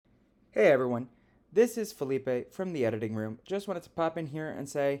Hey everyone, this is Felipe from the editing room. Just wanted to pop in here and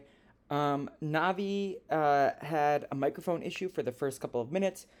say Navi had a microphone issue for the first couple of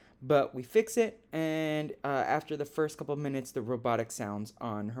minutes, but we fix it, and after the first couple of minutes, the robotic sounds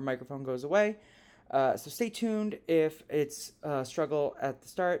on her microphone goes away. So stay tuned. If it's a struggle at the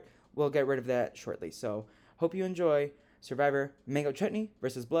start, we'll get rid of that shortly. So hope you enjoy Survivor Mango Chutney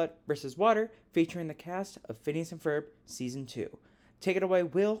versus Blood versus Water, featuring the cast of Phineas and Ferb Season 2. Take it away,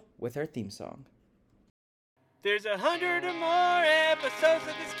 Will, with our theme song. There's 100 or more episodes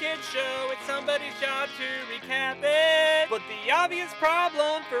of this kid's show. It's somebody's job to recap it. But the obvious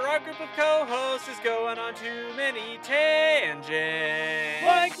problem for our group of co-hosts is going on too many tangents.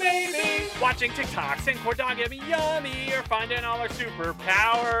 Like maybe watching TikToks and corn dog yummy, or finding all our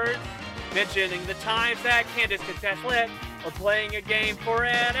superpowers. Mentioning the times that Candace gets gaslit, or playing a game for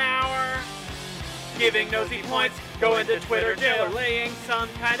an hour. Giving nosy points, going to Twitter jail, or laying some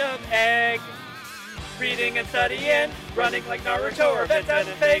kind of egg. Reading and studying, running like Naruto, or vets and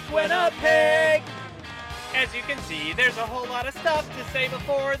fake Winnipeg. As you can see, there's a whole lot of stuff to say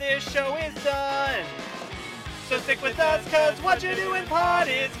before this show is done. So stick with us, cause what you doing pod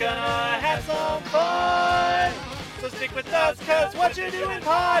is gonna have some fun. So stick with us, cause what you doing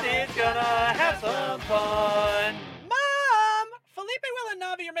pod is gonna have some fun. Mom! Felipe, Will, and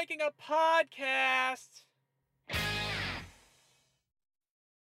Navi are making a podcast.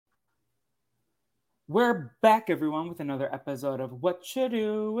 We're back, everyone, with another episode of What You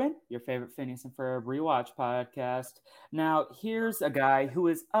Doing, your favorite Phineas and Ferb rewatch podcast. Now, here's a guy who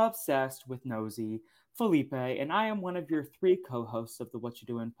is obsessed with Nosy, Felipe, and I am one of your three co-hosts of the What You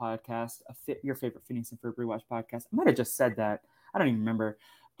Doing podcast, your favorite Phineas and Ferb rewatch podcast. I might have just said that. I don't even remember.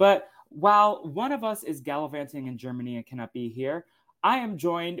 But while one of us is gallivanting in Germany and cannot be here, I am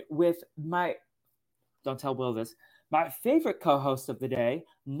joined with don't tell Will this, my favorite co-host of the day,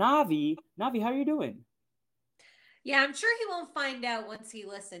 Navi. Navi, how are you doing? Yeah, I'm sure he won't find out once he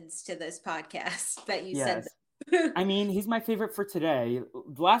listens to this podcast that you said Yes. that. I mean, he's my favorite for today.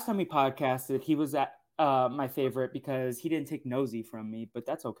 The last time we podcasted, he was at my favorite because he didn't take Nosy from me, but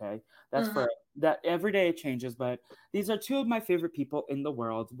that's okay. That's for that every day it changes. But these are two of my favorite people in the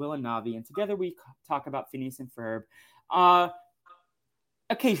world, Will and Navi, and together we talk about Phineas and Ferb.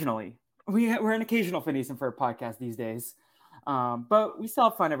 Occasionally, we're an occasional Phineas and Ferb podcast these days, but we still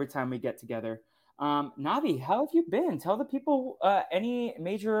have fun every time we get together. Navi, how have you been? Tell the people any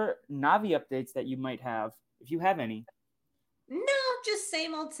major Navi updates that you might have, if you have any. No, just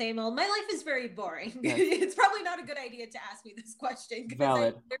same old, same old. My life is very boring. Yes. It's probably not a good idea to ask me this question because I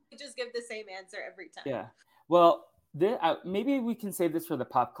Valid. literally just give the same answer every time. Yeah. Well, maybe we can save this for the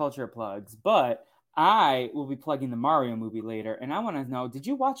pop culture plugs, but I will be plugging the Mario movie later, and I want to know, did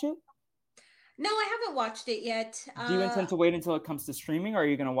you watch it? No, I haven't watched it yet. Do you intend to wait until it comes to streaming, or are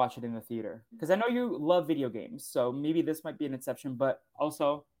you going to watch it in the theater? Because I know you love video games, so maybe this might be an exception, but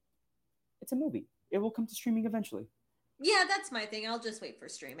also, it's a movie. It will come to streaming eventually. Yeah, that's my thing. I'll just wait for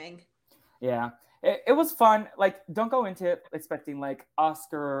streaming. Yeah. It was fun. Like, don't go into it expecting like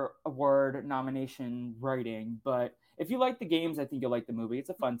Oscar award nomination writing, but if you like the games, I think you'll like the movie.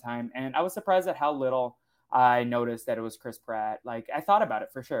 It's a fun time, and I was surprised at how little I noticed that it was Chris Pratt. Like, I thought about it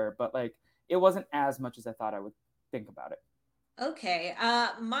for sure, but like it wasn't as much as I thought I would think about it. Okay.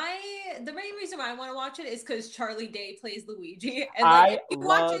 The main reason why I want to watch it is because Charlie Day plays Luigi, and I if you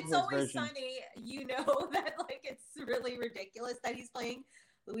watch love It's his Always version. Sunny, you know that like it's really ridiculous that he's playing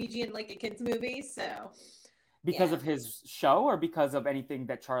Luigi in like a kids movie. So Because of his show, or because of anything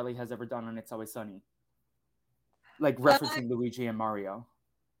that Charlie has ever done on It's Always Sunny? Like referencing Luigi and Mario.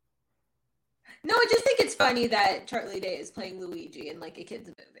 No, I just think it's funny that Charlie Day is playing Luigi in like a kids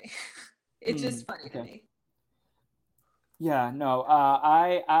movie. It's just funny to me. Yeah, no,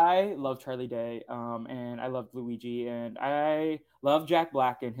 I love Charlie Day, and I love Luigi, and I love Jack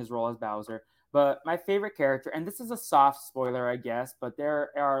Black in his role as Bowser. But my favorite character, and this is a soft spoiler, I guess, but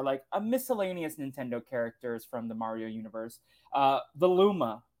there are like a miscellaneous Nintendo characters from the Mario universe. The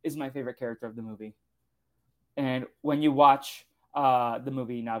Luma is my favorite character of the movie, and when you watch the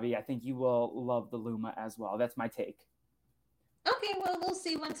movie Navi, I think you will love the Luma as well. That's my take. Okay, well, we'll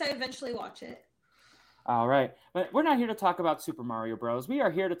see once I eventually watch it. All right. But we're not here to talk about Super Mario Bros. We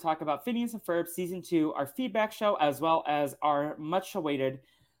are here to talk about Phineas and Ferb Season 2, our feedback show, as well as our much awaited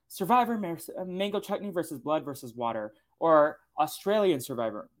Survivor Mango Chutney versus Blood versus Water, or Australian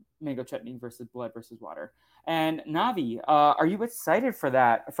Survivor Mango Chutney versus Blood versus Water. And Navi, are you excited for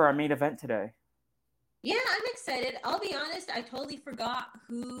that, for our main event today? Yeah, I'm excited. I'll be honest, I totally forgot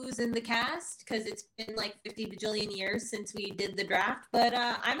who's in the cast because it's been like 50 bajillion years since we did the draft, but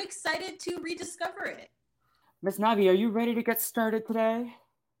I'm excited to rediscover it. Miss Navi, are you ready to get started today?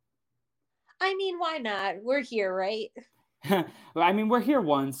 I mean, why not? We're here, right? I mean, we're here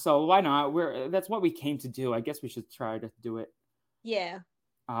once, so why not? That's what we came to do. I guess we should try to do it. Yeah.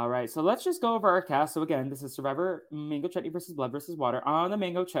 All right, so let's just go over our cast. So again, this is Survivor Mango Chutney versus Blood versus Water on the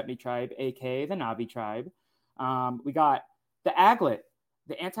Mango Chutney tribe, aka the Navi tribe. We got the Aglet,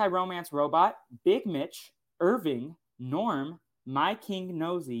 the anti-romance robot, Big Mitch, Irving, Norm, My King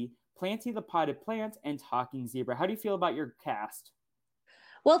Nosy, Planty the Potted Plant, and Talking Zebra. How do you feel about your cast?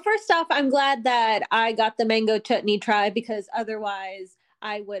 Well, first off, I'm glad that I got the Mango Chutney tribe because otherwise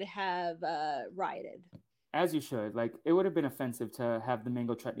I would have rioted. As you should. Like, it would have been offensive to have the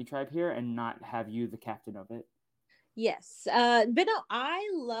Mango Chutney tribe here and not have you the captain of it. Yes. But no, I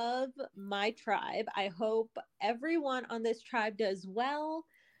love my tribe. I hope everyone on this tribe does well.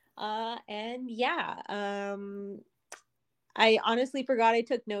 And yeah, I honestly forgot I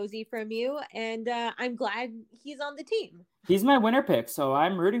took Nosy from you, and I'm glad he's on the team. He's my winner pick, so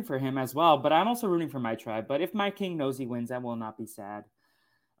I'm rooting for him as well, but I'm also rooting for my tribe. But if my King Nosy wins, I will not be sad.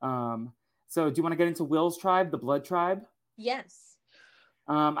 So do you want to get into Will's tribe, the Blood tribe? Yes.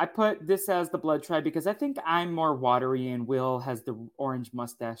 I put this as the Blood tribe because I think I'm more watery and Will has the orange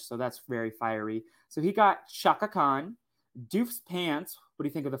mustache, so that's very fiery. So he got Shaka Khan, Doof's Pants. What do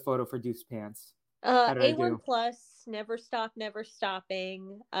you think of the photo for Doof's Pants? How did I A1 do? plus, never stop, never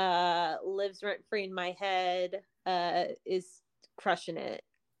stopping. Lives rent free in my head. Is crushing it.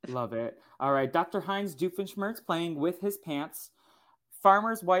 Love it. All right, Dr. Heinz Doofenshmirtz playing with his pants.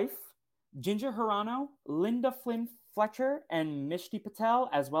 Farmer's Wife, Ginger Hirano, Linda Flynn Fletcher, and Mishti Patel,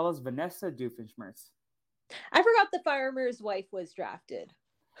 as well as Vanessa Doofenshmirtz. I forgot the farmer's wife was drafted.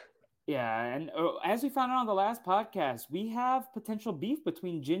 Yeah, and as we found out on the last podcast, we have potential beef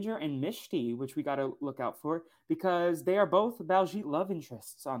between Ginger and Mishti, which we got to look out for because they are both Baljeet love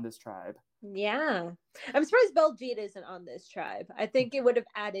interests on this tribe. Yeah. I'm surprised Baljeet isn't on this tribe. I think it would have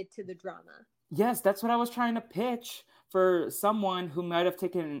added to the drama. Yes, that's what I was trying to pitch for someone who might have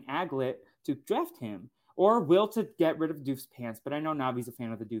taken an Aglet to draft him, or Will to get rid of Doof's Pants, but I know Navi's a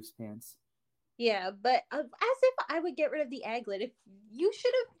fan of the Doof's Pants. Yeah, but as if I would get rid of the Aglet. If you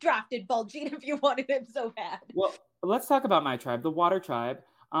should have drafted Baljeet if you wanted him so bad. Well, let's talk about my tribe, the Water tribe.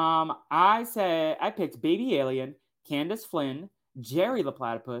 I picked Baby Alien, Candace Flynn, Jerry the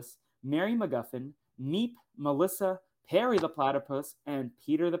Platypus, Mary McGuffin, Meep, Melissa, Perry the Platypus, and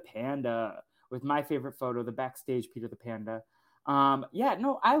Peter the Panda. With my favorite photo, the backstage Peter the Panda.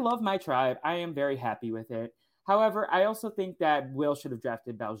 I love my tribe. I am very happy with it. However, I also think that Will should have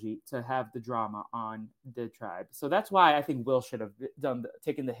drafted Baljeet to have the drama on the tribe. So that's why I think Will should have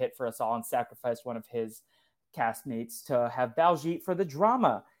taken the hit for us all and sacrificed one of his castmates to have Baljeet for the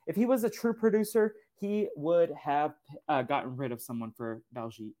drama. If he was a true producer, he would have gotten rid of someone for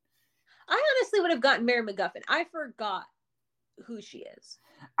Baljeet. I honestly would have gotten Mary McGuffin. I forgot who she is.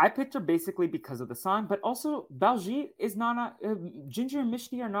 I picked her basically because of the song, but also Baljeet is not Ginger and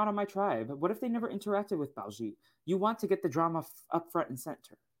Mishti are not on my tribe. What if they never interacted with Baljeet? You want to get the drama up front and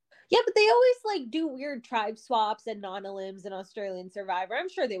center. Yeah, but they always do weird tribe swaps and non-elims and Australian Survivor. I'm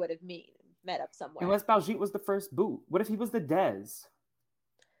sure they would have met up somewhere. Unless Baljeet was the first boot. What if he was the Dez?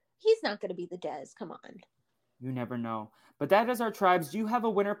 He's not going to be the Dez. Come on. You never know. But that is our tribes. Do you have a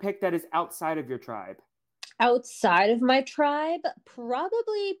winner pick that is outside of your tribe? Outside of my tribe,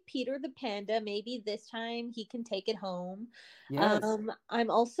 probably Peter the Panda. Maybe this time he can take it home. Yes.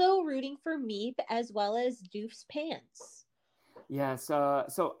 I'm also rooting for Meep as well as Doof's Pants. Yes.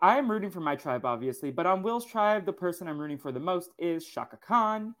 So I'm rooting for my tribe, obviously. But on Will's tribe, the person I'm rooting for the most is Shaka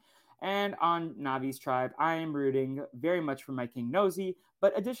Khan. And on Navi's tribe, I am rooting very much for my King Nosy.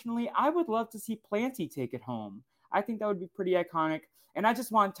 But additionally, I would love to see Planty take it home. I think that would be pretty iconic. And I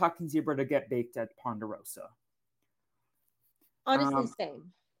just want Talking Zebra to get baked at Ponderosa. Honestly, same.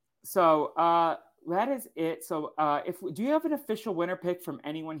 So that is it. So do you have an official winner pick from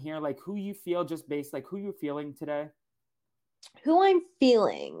anyone here? Like who you feel just based, like who you're feeling today? Who I'm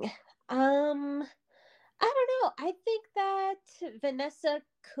feeling? I don't know. I think that Vanessa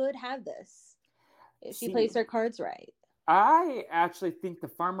could have this if she plays her cards right. I actually think the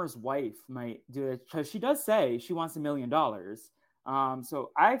farmer's wife might do it because she does say she wants $1 million.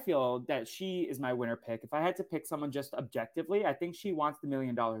 So I feel that she is my winner pick. If I had to pick someone just objectively, I think she wants the $1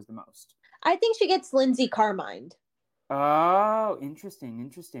 million the most. I think she gets Lindsay Carmine. Oh,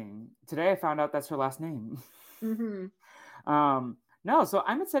 interesting. Today I found out that's her last name. Mm-hmm. No, so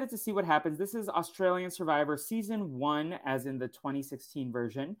I'm excited to see what happens. This is Australian Survivor Season 1, as in the 2016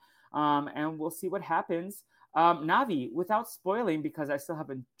 version. And we'll see what happens. Navi, without spoiling, because I still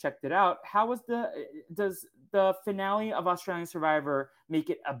haven't checked it out, how was does the finale of Australian Survivor make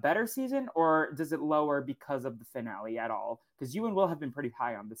it a better season, or does it lower because of the finale at all? Because you and Will have been pretty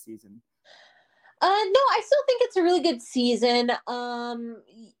high on the season. No, I still think it's a really good season.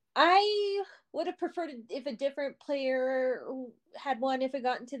 I would have preferred if a different player had won if it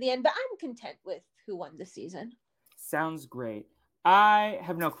got into the end, but I'm content with who won this season. Sounds great. I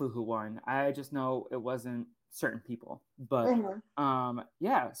have no clue who won. I just know it wasn't certain people. But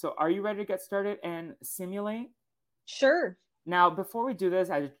yeah, so are you ready to get started and simulate? Sure. Now, before we do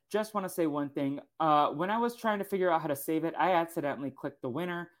this, I just want to say one thing. When I was trying to figure out how to save it, I accidentally clicked the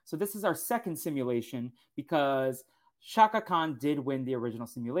winner. So this is our second simulation because Shaka Khan did win the original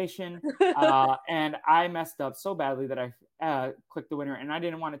simulation. And I messed up so badly that I clicked the winner, and I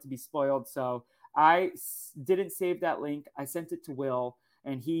didn't want it to be spoiled. So I didn't save that link. I sent it to Will,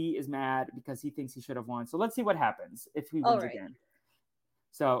 and he is mad because he thinks he should have won. So let's see what happens if he wins again.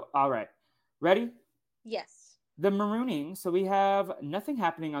 So, all right. Ready? Yes. The marooning, so we have nothing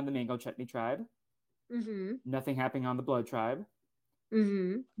happening on the Mango Chutney tribe. Mm-hmm. Nothing happening on the Blood tribe.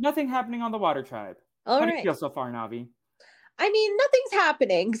 Mm-hmm. Nothing happening on the Water tribe. How do you feel so far, Navi? I mean, nothing's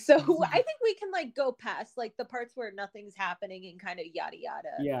happening, so I think we can like go past like the parts where nothing's happening and kind of yada yada.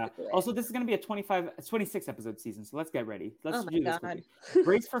 Yeah. Also, this is going to be a 26 episode season, so let's get ready. Let's do this quickly.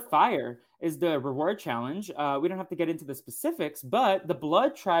 Brace for Fire is the reward challenge. We don't have to get into the specifics, but the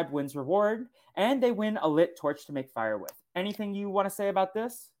Blood tribe wins reward, and they win a lit torch to make fire with. Anything you want to say about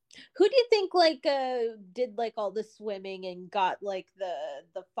this? Who do you think like did like all the swimming and got like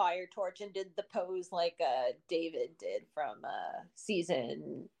the fire torch and did the pose like David did from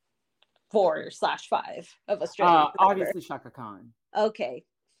season 4/5 of Australia? Obviously Shaka Khan. Okay.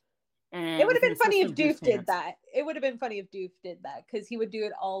 And it would have been funny if Doof did that. It would have been funny if Doof did that because he would do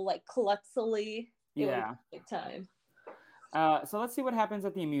it all like klutzily. Yeah. Big time. So let's see what happens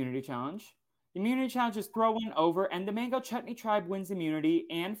at the immunity challenge. The immunity challenge is throw one over, and the Mango Chutney tribe wins immunity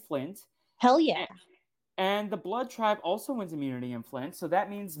and Flint. Hell yeah. And the Blood tribe also wins immunity and Flint. So that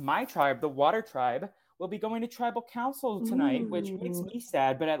means my tribe, the Water tribe, will be going to tribal council tonight, which makes me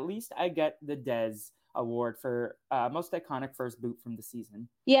sad, but at least I get the Dez award for most iconic first boot from the season.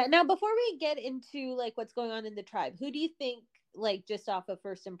 Yeah. Now, before we get into like what's going on in the tribe, who do you think, like just off of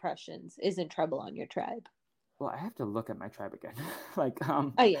first impressions, is in trouble on your tribe? Well, I have to look at my tribe again.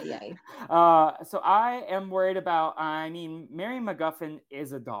 Oh yeah. So I am worried about. I mean, Mary McGuffin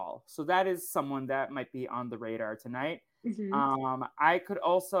is a doll, so that is someone that might be on the radar tonight. Mm-hmm. I could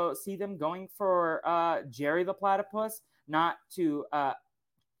also see them going for Jerry the Platypus, not to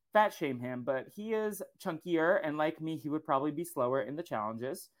fat shame him, but he is chunkier, and like me, he would probably be slower in the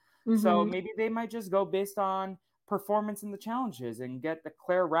challenges. Mm-hmm. So maybe they might just go based on performance in the challenges and get the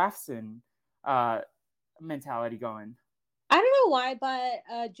Claire Rafson mentality going. I don't know why,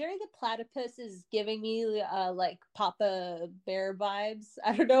 but Jerry the Platypus is giving me like Papa Bear vibes.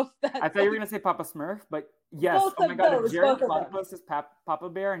 I don't know if that's. I thought you were gonna say Papa Smurf, but yes. Oh my god, if Jerry the Platypus is Papa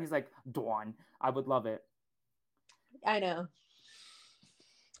Bear and he's like Dawn, I would love it. I know.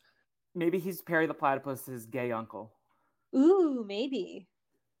 Maybe he's Perry the Platypus's gay uncle. Ooh, maybe.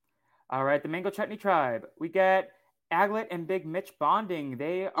 All right, the Mango Chutney tribe. We get Aglet and Big Mitch bonding.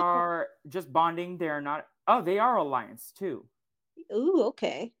 They are just bonding. They are not. Oh, they are alliance too. Ooh,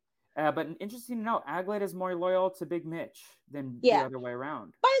 okay. But interesting to know, Aglet is more loyal to Big Mitch than the other way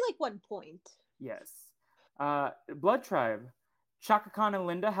around. By like 1 point. Yes. Blood tribe. Shaka Khan and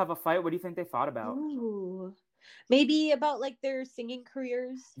Linda have a fight. What do you think they fought about? Ooh. Maybe about like their singing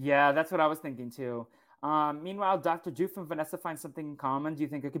careers. Yeah, that's what I was thinking too. Meanwhile, Dr. Doof and Vanessa find something in common. Do you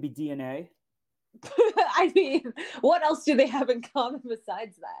think it could be DNA? I mean, what else do they have in common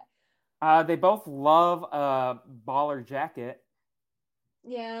besides that? They both love a baller jacket.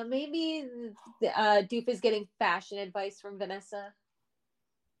 Yeah, maybe Doof is getting fashion advice from Vanessa.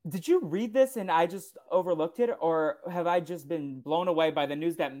 Did you read this and I just overlooked it, or have I just been blown away by the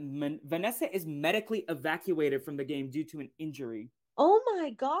news that Vanessa is medically evacuated from the game due to an injury? Oh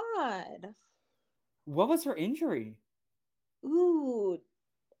my god. What was her injury? Ooh,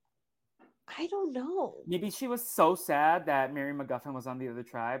 I don't know. Maybe she was so sad that Mary McGuffin was on the other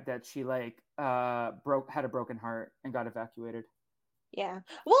tribe that she had a broken heart and got evacuated. Yeah.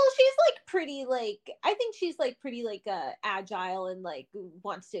 Well, she's like pretty I think she's like pretty agile and like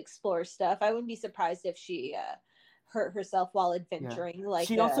wants to explore stuff. I wouldn't be surprised if she hurt herself while adventuring. Yeah. Like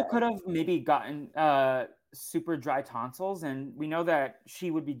she also could have maybe gotten super dry tonsils, and we know that she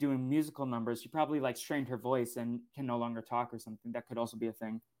would be doing musical numbers. She probably strained her voice and can no longer talk or something. That could also be a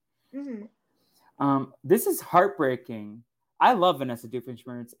thing. Mm-hmm. This is heartbreaking. I love Vanessa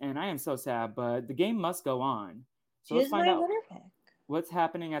Doofenshmirtz, and I am so sad, but the game must go on. So let's find out what's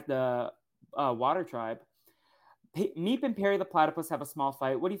happening at the Water tribe. Meep and Perry the Platypus have a small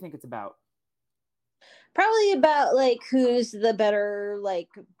fight. What do you think it's about? Probably about like who's the better like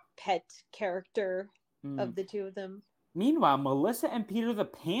pet character Mm. of the two of them. Meanwhile, Melissa and Peter the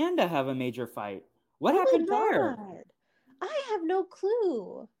Panda have a major fight. What Oh happened my there? god. I have no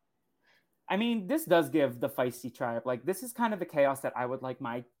clue. I mean, this does give the feisty tribe. Like, this is kind of the chaos that I would like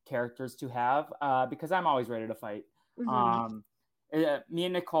my characters to have, because I'm always ready to fight. Mm-hmm. Me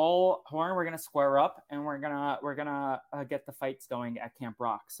and Nicole Horn, we're gonna square up, and we're gonna get the fights going at Camp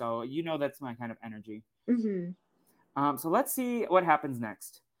Rock. So you know that's my kind of energy. Mm-hmm. So let's see what happens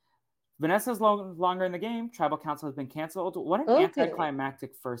next. Vanessa's longer in the game. Tribal Council has been canceled. What an Okay.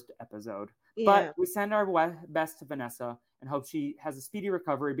 anticlimactic first episode. Yeah. But we send our best to Vanessa and hope she has a speedy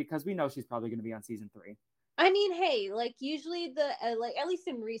recovery because we know she's probably going to be on season 3. I mean, hey, like usually the like at least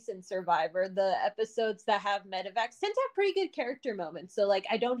in recent Survivor, the episodes that have medevacs tend to have pretty good character moments. So like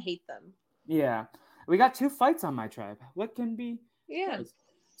I don't hate them. Yeah. We got 2 fights on my tribe. What can be? Yeah. Yours?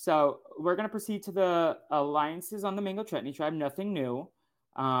 So we're going to proceed to the alliances on the Mingo Chutney tribe. Nothing new.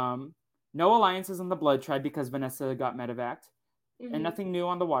 No alliances on the Blood tribe because Vanessa got medevaced. Mm-hmm. And nothing new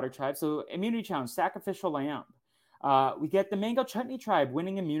on the Water tribe. So immunity challenge, sacrificial lamb. We get the Mango Chutney tribe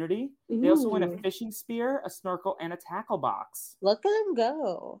winning immunity. They also win a fishing spear, a snorkel, and a tackle box. Look at them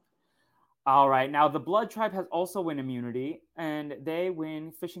go. All right, now the Blood tribe has also win immunity, and they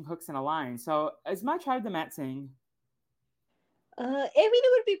win fishing hooks and a line. So is my tribe the Matt Singh? I mean,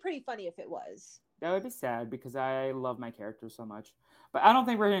 it would be pretty funny if it was. That would be sad because I love my characters so much. But I don't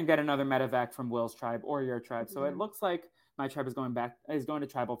think we're going to get another medevac from Will's tribe or your tribe. So it looks like my tribe is going to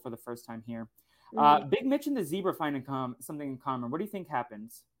tribal for the first time here. Big Mitch and the zebra find something in common. What do you think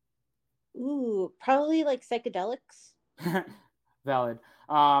happens? Ooh, probably like psychedelics. Valid.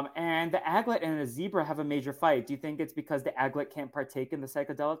 And the aglet and the zebra have a major fight. Do you think it's because the aglet can't partake in the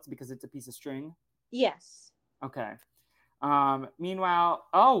psychedelics because it's a piece of string? Yes. Okay. Meanwhile,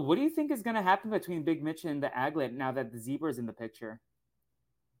 what do you think is going to happen between Big Mitch and the aglet now that the zebra is in the picture?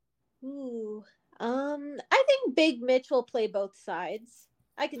 Ooh. I think Big Mitch will play both sides.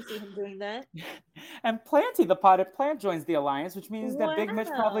 I can see him doing that. And Planty, the potted plant, joins the alliance, which means that Big Mitch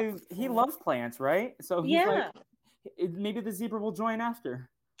he loves plants, right? So he's like, maybe the zebra will join after.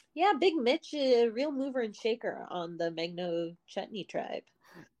 Yeah, Big Mitch, a real mover and shaker on the Mango Chutney tribe.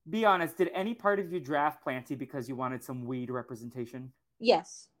 Be honest, did any part of you draft Planty because you wanted some weed representation?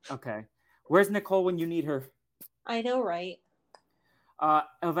 Yes. Okay. Where's Nicole when you need her? I know, right?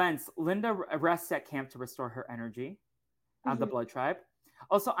 Events. Linda rests at camp to restore her energy on the Blood tribe.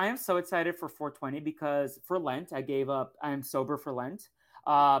 Also, I am so excited for 420 because for Lent, I am sober for Lent.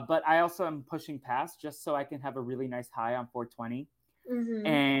 But I also am pushing past just so I can have a really nice high on 420.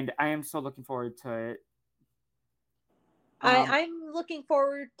 And I am so looking forward to it. I'm looking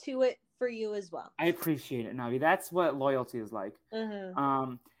forward to it for you as well. I appreciate it, Navi. That's what loyalty is like.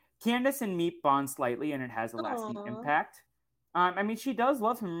 Candace and Meep bond slightly, and it has a lasting impact. I mean, she does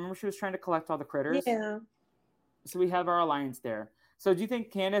love him. Remember, she was trying to collect all the critters? Yeah. So we have our alliance there. So do you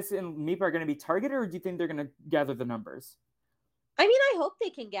think Candace and Meep are going to be targeted, or do you think they're going to gather the numbers? I mean, I hope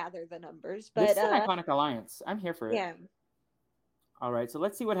they can gather the numbers, but this is an iconic alliance. I'm here for it. Yeah. All right, so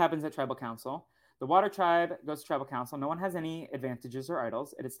let's see what happens at Tribal Council. The Water Tribe goes to Tribal Council. No one has any advantages or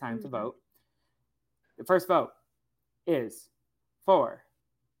idols. It is time to vote. The first vote is for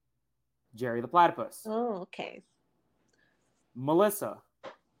Jerry the Platypus. Oh, okay. Melissa.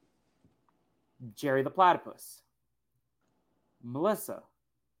 Jerry the Platypus. Melissa.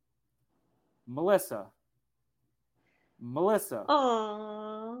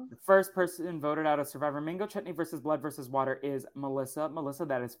 Aww. The first person voted out of Survivor Mango Chutney versus Blood versus Water is Melissa. Melissa,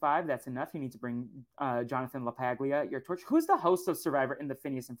 that is 5. That's enough. You need to bring Jonathan LaPaglia your torch. Who's the host of Survivor in the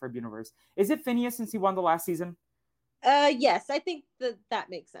Phineas and Ferb universe? Is it Phineas since he won the last season? Yes, I think that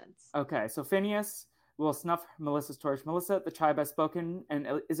makes sense. Okay, so Phineas will snuff Melissa's torch. Melissa, the tribe has spoken,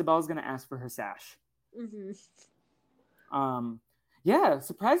 and Isabella's going to ask for her sash. Yeah,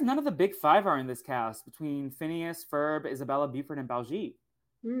 surprised none of the big 5 are in this cast between Phineas, Ferb, Isabella, Buford, and Baljeet.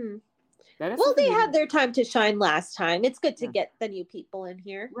 Well, they had their time to shine last time. It's good to get the new people in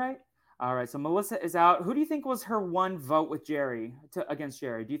here. Right. All right, so Melissa is out. Who do you think was her one vote with Jerry against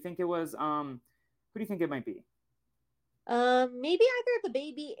Jerry? Do you think it was, who do you think it might be? Maybe either the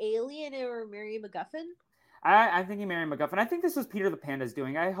baby alien or Mary McGuffin. I'm thinking Mary McGuffin. I think this was Peter the Panda's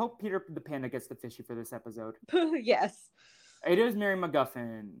doing. I hope Peter the Panda gets the fishy for this episode. Yes. It is Mary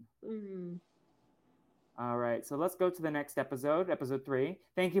McGuffin. All right, so let's go to the next episode, episode 3.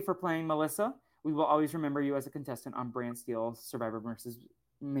 Thank you for playing, Melissa. We will always remember you as a contestant on Brand Steel, Survivor versus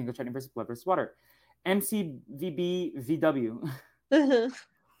Mango Chutney versus Blood versus Water. MCVB VW.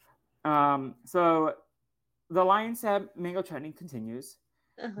 So The alliance at Mango Chutney continues.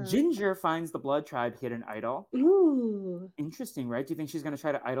 Uh-huh. Ginger finds the Blood Tribe hidden idol. Ooh. Interesting, right? Do you think she's going to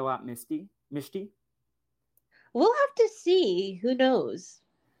try to idol out Mishti? We'll have to see. Who knows?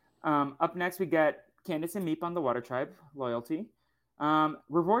 Up next, we get Candace and Meep on the Water Tribe, loyalty.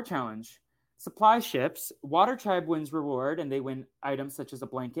 Reward challenge. Supply ships. Water Tribe wins reward, and they win items such as a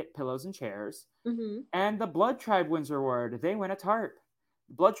blanket, pillows, and chairs. Mm-hmm. And the Blood Tribe wins reward. They win a tarp.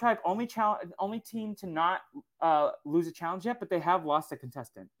 Blood Tribe only team to not lose a challenge yet, but they have lost a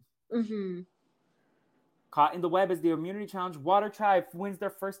contestant. Mm-hmm. Caught in the Web is the immunity challenge. Water Tribe wins their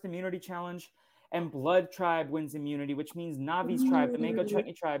first immunity challenge, and Blood Tribe wins immunity, which means Navi's tribe, the Mango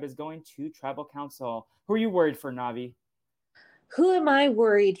Chutney tribe, is going to Tribal Council. Who are you worried for, Navi? Who am I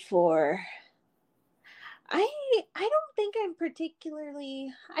worried for? I don't think I'm particularly.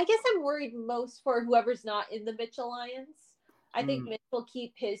 I guess I'm worried most for whoever's not in the Mitch Alliance. I think Mitch will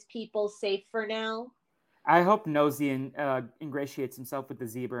keep his people safe for now. I hope Nosy ingratiates himself with the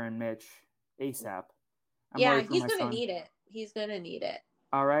zebra and Mitch ASAP. Yeah, he's going to need it. He's going to need it.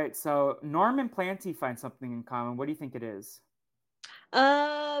 All right, so Norm and Planty find something in common. What do you think it is?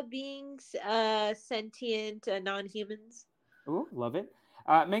 Being sentient non-humans. Ooh, love it.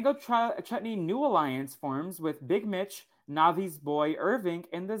 Mango Chutney new alliance forms with Big Mitch, Navi's boy Irving,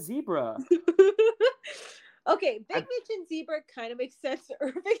 and the zebra. Okay, Big Mitch and Zebra kind of makes sense.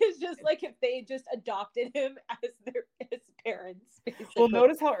 Irving is just like if they just adopted him as his parents, basically. Well,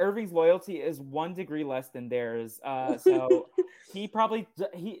 notice how Irving's loyalty is 1 degree less than theirs. So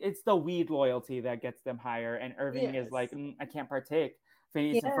it's the weed loyalty that gets them higher, and Irving is like, I can't partake.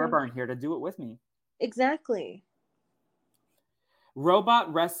 Phineas and Ferb aren't here to do it with me. Exactly.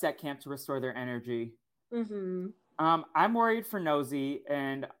 Robot rests at camp to restore their energy. Mm-hmm. I'm worried for Nosy,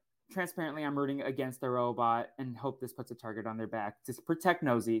 and transparently, I'm rooting against the robot and hope this puts a target on their back to protect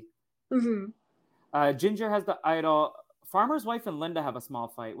Nosy. Mm-hmm. Ginger has the idol. Farmer's wife and Linda have a small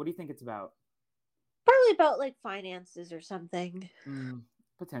fight. What do you think it's about? Probably about like finances or something.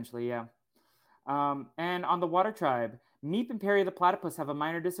 Potentially, yeah. And on the Water Tribe, Meep and Perry the Platypus have a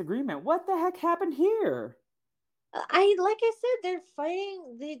minor disagreement. What the heck happened here? Like I said, they're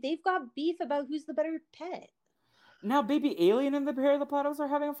fighting. They've got beef about who's the better pet. Now, Baby Alien and the Perry the Platypus are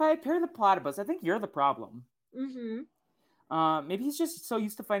having a fight. Perry the Platypus, I think you're the problem. Mm-hmm. Maybe he's just so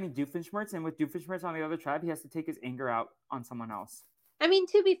used to fighting Doofenshmirtz, and with Doofenshmirtz on the other tribe, he has to take his anger out on someone else. I mean,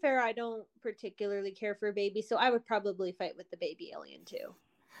 to be fair, I don't particularly care for Baby, so I would probably fight with the Baby Alien too.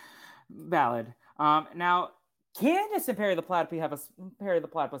 Valid. Now, Candace and Perry the Platypus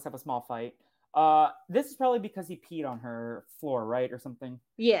have a small fight. This is probably because he peed on her floor, right, or something.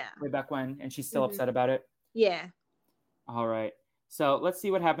 Yeah. Way back when, and she's still upset about it. Yeah. All right. So let's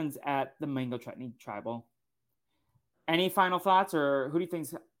see what happens at the Mango Chutney Tribal. Any final thoughts, or who do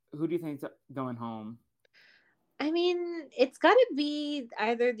you think's going home? I mean, it's got to be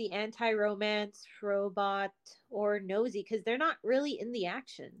either the anti-romance robot or Nosy, because they're not really in the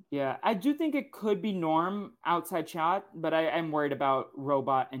action. Yeah, I do think it could be Norm outside shot, but I'm worried about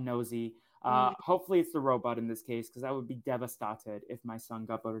Robot and Nosy. Hopefully it's the Robot in this case, because I would be devastated if my son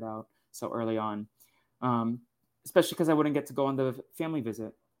got voted out so early on. Especially because I wouldn't get to go on the family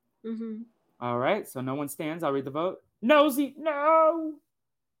visit. Mm-hmm. All right, so no one stands. I'll read the vote. Nosy, no!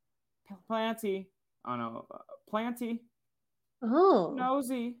 Planty. Oh, no. Planty. Oh.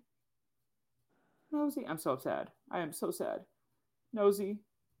 Nosy. I'm so sad. I am so sad. Nosy.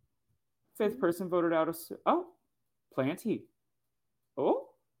 5th person voted out. Planty. Oh.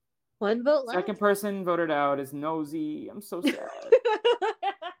 1 vote left. 2nd person voted out is Nosy. I'm so sad.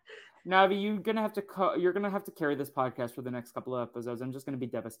 Navi, you're gonna have to carry this podcast for the next couple of episodes. I'm just gonna be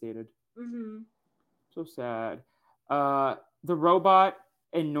devastated. Mm-hmm. So sad. The Robot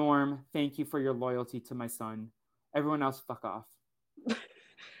and Norm, thank you for your loyalty to my son. Everyone else, fuck off.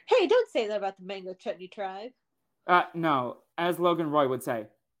 Hey, don't say that about the Mango Chutney tribe. No, as Logan Roy would say,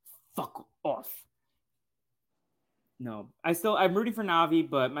 fuck off. No, I'm rooting for Navi,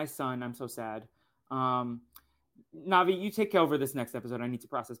 but my son, I'm so sad. Navi, you take over this next episode. I need to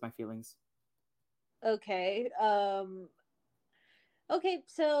process my feelings. Okay. Okay,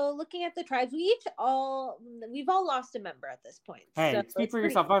 so looking at the tribes, we've all lost a member at this point. Hey, so speak for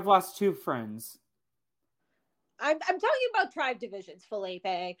yourself. I've lost 2 friends. I'm talking about tribe divisions,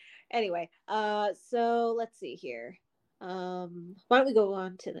 Felipe. Anyway, so let's see here. Why don't we go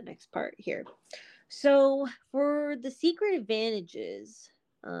on to the next part here? So for the secret advantages,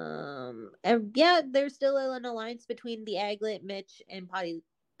 there's still an alliance between the Aglet, Mitch, and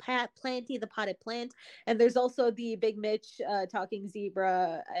Planty, the potted plant, and there's also the Big Mitch talking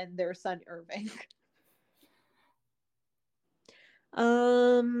zebra and their son Irving.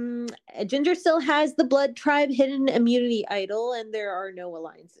 Um, Ginger still has the Blood Tribe hidden immunity idol, and there are no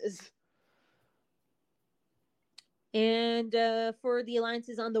alliances. And for the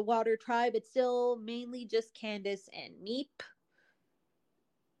alliances on the Water Tribe, it's still mainly just Candace and Meep.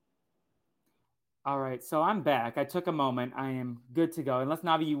 All right, so I'm back. I took a moment. I am good to go. Unless,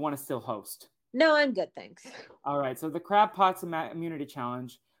 Navi, you want to still host. No, I'm good, thanks. All right, so the Crab Pots immunity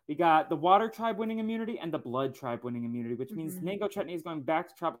challenge. We got the Water Tribe winning immunity and the Blood Tribe winning immunity, which means Mango Chutney is going back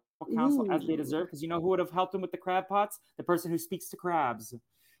to Tribal Council as they deserve, because you know who would have helped him with the Crab Pots? The person who speaks to crabs.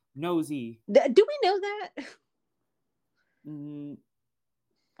 Nosy. Do we know that?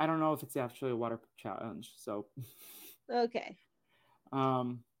 I don't know if it's actually a water challenge, so. Okay.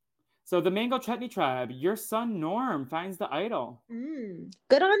 So the Mango Chutney Tribe, your son Norm finds the idol.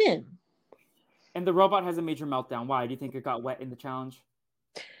 Good on him. And the robot has a major meltdown. Why? Do you think it got wet in the challenge?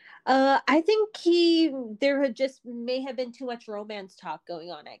 I think there may have been too much romance talk going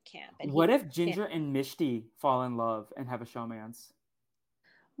on at camp. And what if Ginger and Mishti fall in love and have a showmance?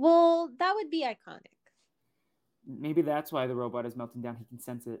 Well, that would be iconic. Maybe that's why the robot is melting down. He can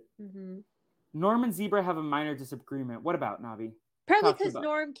sense it. Norm and Zebra have a minor disagreement. What about Navi? Probably because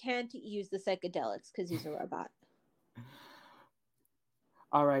Norm can't use the psychedelics because he's a robot.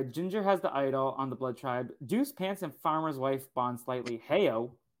 All right, Ginger has the idol on the Blood Tribe. Deuce Pants and Farmer's Wife bond slightly.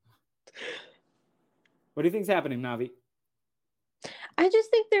 Heyo. What do you think's happening, Navi? I just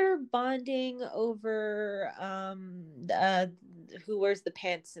think they're bonding over who wears the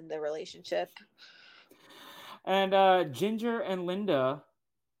pants in the relationship. And Ginger and Linda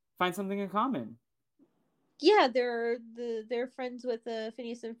find something in common. Yeah, they're friends with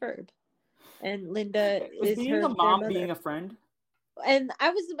Phineas and Ferb, and Linda is being a mom, being a friend. And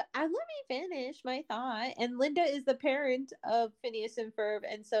let me finish my thought. And Linda is the parent of Phineas and Ferb,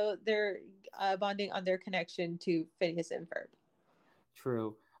 and so they're bonding on their connection to Phineas and Ferb.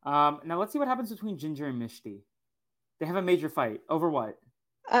 True. Now let's see what happens between Ginger and Mishti. They have a major fight over what?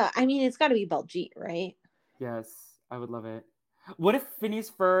 I mean, it's got to be Baljeet, right? Yes, I would love it. What if Phineas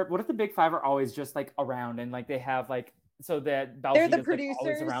Ferb? What if the Big Five are always just like around and like they have like so that Baljeet is like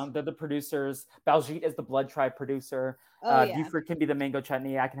always around? They're the producers. Baljeet is the Blood Tribe producer. Buford can be the Mango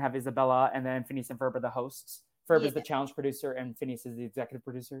Chutney. I can have Isabella, and then Phineas and Ferb are the hosts. Ferb is the challenge producer, and Phineas is the executive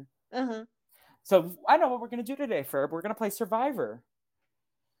producer. So I know what we're gonna do today, Ferb. We're gonna play Survivor.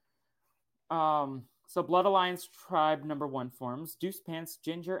 So Blood Alliance Tribe number 1 forms. Deuce Pants,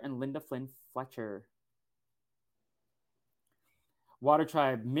 Ginger, and Linda Flynn Fletcher. Water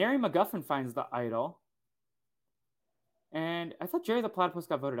Tribe, Mary McGuffin finds the idol. And I thought Jerry the Platypus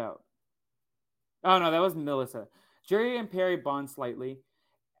got voted out. Oh, no, that was Melissa. Jerry and Perry bond slightly.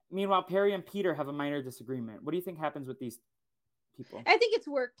 Meanwhile, Perry and Peter have a minor disagreement. What do you think happens with these people? I think it's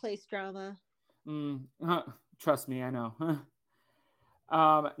workplace drama. Trust me, I know.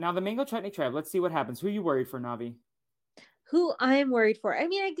 Now, the Mango Chutney Tribe, let's see what happens. Who are you worried for, Navi? Who I'm worried for? I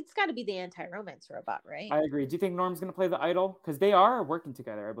mean, it's got to be the anti-romance robot, right? I agree. Do you think Norm's going to play the idol? Because they are working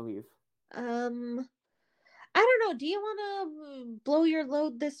together, I believe. I don't know. Do you want to blow your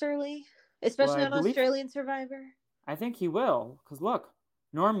load this early? Especially on Australian Survivor? I think he will. Because look,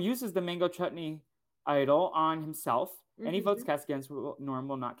 Norm uses the Mango Chutney idol on himself. Any votes cast against Norm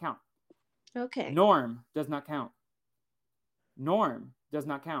will not count. Okay. Norm does not count. Norm does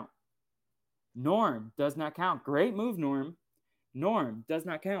not count. Norm does not count. Great move, Norm. Norm does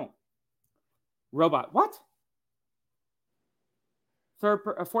not count. Robot. What?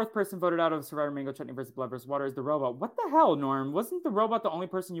 A fourth person voted out of Survivor Mango Chutney versus Blood versus Water is the robot. What the hell, Norm? Wasn't the robot the only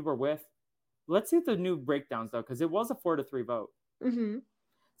person you were with? Let's see the new breakdowns, though, because it was a 4-3 vote.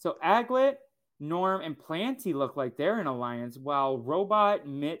 So Aglet, Norm, and Planty look like they're in alliance, while Robot,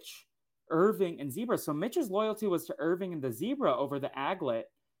 Mitch, Irving, and Zebra. So Mitch's loyalty was to Irving and the Zebra over the Aglet.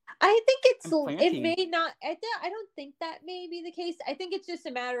 I think it may not. I don't think that may be the case. I think it's just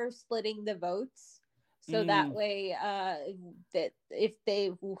a matter of splitting the votes, so that way, that if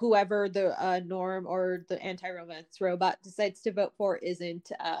whoever the Norm or the anti-romance robot decides to vote for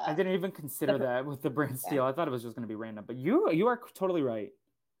isn't. I didn't even consider that with the brand steal. I thought it was just going to be random, but you are totally right.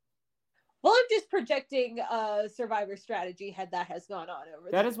 Well, I'm just projecting Survivor strategy that has gone on over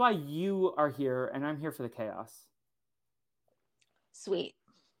there. That is why you are here, and I'm here for the chaos. Sweet.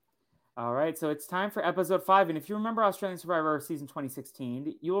 All right, so it's time for episode 5. And if you remember Australian Survivor season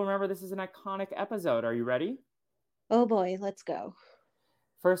 2016, you will remember this is an iconic episode. Are you ready? Oh boy, let's go.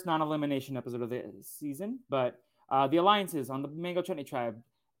 First non-elimination episode of the season, but the alliances on the Mango Chutney Tribe.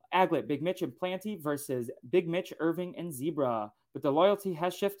 Aglet, Big Mitch, and Planty versus Big Mitch, Irving, and Zebra. But the loyalty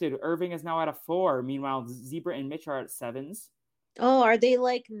has shifted. Irving is now at a 4. Meanwhile, Zebra and Mitch are at 7s. Oh, are they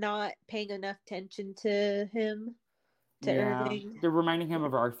like not paying enough attention to him? to Yeah, Irving. they're reminding him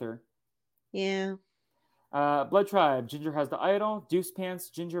of Arthur. Yeah. Blood Tribe, Ginger has the idol. Deuce Pants,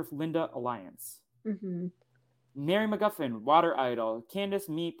 Ginger, Linda, alliance. Mm-hmm. Mary MacGuffin, water idol. Candace,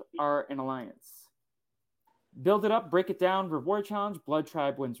 Meep are an alliance. Build it up, break it down, reward challenge. Blood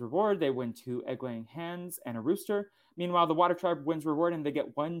Tribe wins reward. They win 2 egg-laying hens and a rooster. Meanwhile, the Water Tribe wins reward and they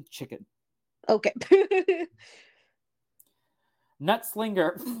get 1 chicken. Okay.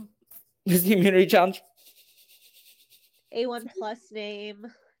 Nutslinger is the immunity challenge. A1 plus name.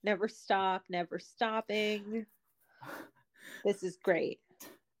 Never stop, never stopping. This is great.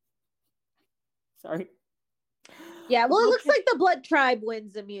 Sorry. Yeah, well, it looks like the Blood Tribe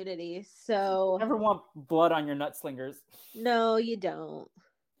wins immunity, so... Never want blood on your Nutslinger's. No, you don't.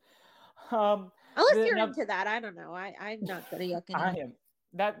 Unless you're into that, I don't know. I'm not gonna yuck anyone.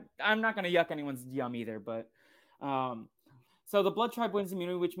 I'm not gonna yuck anyone's yum either, but so the Blood Tribe wins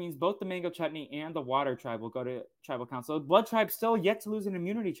immunity, which means both the Mango Chutney and the Water Tribe will go to Tribal Council. Blood Tribe still yet to lose an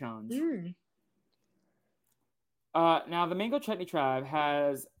immunity challenge. Now the Mango Chutney Tribe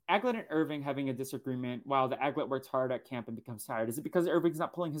has Aglet and Irving having a disagreement while the Aglet works hard at camp and becomes tired. Is it because Irving's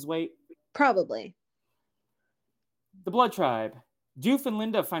not pulling his weight? Probably. The Blood Tribe. Doof and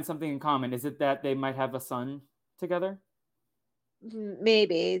Linda find something in common. Is it that they might have a son together?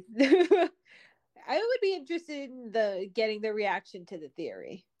 Maybe. I would be interested in getting the reaction to the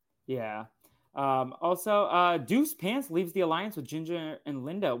theory. Yeah. Also, Deuce Pants leaves the alliance with Ginger and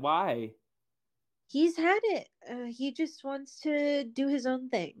Linda. Why? He's had it. He just wants to do his own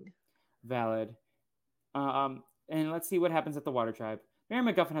thing. Valid. And let's see what happens at the Water Tribe. Mary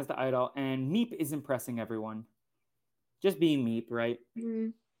MacGuffin has the idol, and Meep is impressing everyone. Just being Meep, right? Mm-hmm.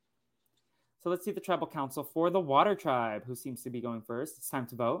 So let's see the Tribal Council for the Water Tribe, who seems to be going first. It's time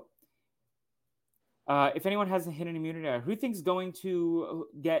to vote. If anyone has a hidden immunity, who thinks going to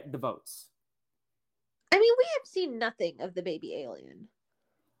get the votes? I mean, we have seen nothing of the baby alien.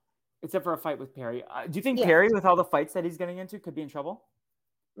 Except for a fight with Perry. Do you think Perry, with all the fights that he's getting into, could be in trouble?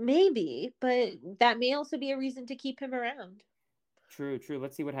 Maybe, but that may also be a reason to keep him around. True.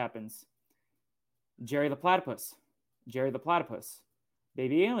 Let's see what happens. Jerry the Platypus.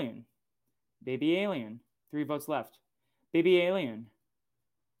 Baby alien. 3 votes left. Baby alien.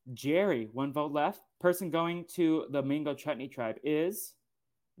 Jerry, 1 vote left. Person going to the Mango Chutney Tribe is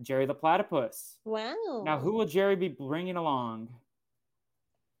Jerry the Platypus. Wow. Now, who will Jerry be bringing along?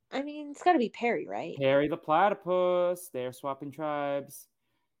 I mean, it's got to be Perry, right? Perry the Platypus. They're swapping tribes.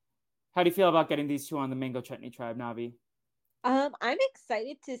 How do you feel about getting these 2 on the Mango Chutney Tribe, Navi? I'm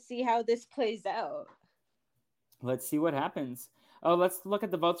excited to see how this plays out. Let's see what happens. Oh, let's look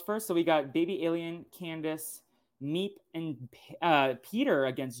at the votes first. So we got Baby Alien, Candace, Meep, and Peter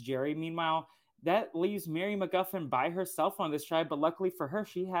against Jerry. Meanwhile, that leaves Mary MacGuffin by herself on this tribe, but luckily for her,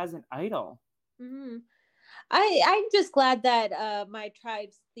 she has an idol. Mm-hmm. I'm just glad that my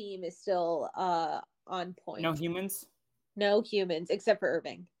tribe's theme is still on point. No humans? No humans, except for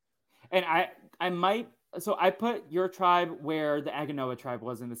Irving. And I might... So I put your tribe where the Aganoa tribe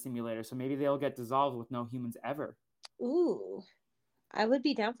was in the simulator, so maybe they'll get dissolved with no humans ever. Ooh. I would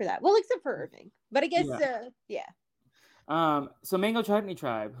be down for that. Well, except for Irving. But I guess, yeah. So Mango Chutney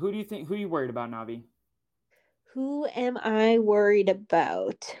Tribe, who are you worried about, Navi? Who am I worried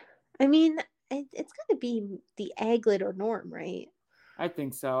about? I mean, it's got to be the Aglet or Norm, right? I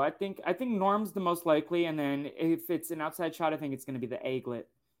think so. I think Norm's the most likely, and then if it's an outside shot, I think it's going to be the Aglet.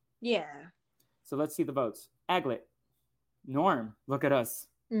 Yeah. So let's see the votes. Aglet. Norm. Look at us.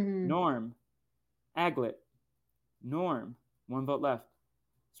 Mm-hmm. Norm. Aglet. Norm. 1 vote left.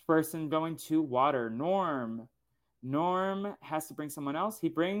 This person going to Water. Norm. Norm has to bring someone else. He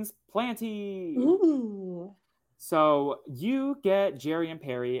brings Planty. Ooh. So you get Jerry and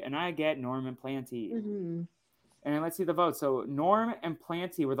Perry, and I get Norm and Planty. Mm-hmm. And let's see the votes. So Norm and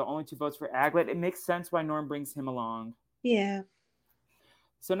Planty were the only 2 votes for Aglet. It makes sense why Norm brings him along. Yeah.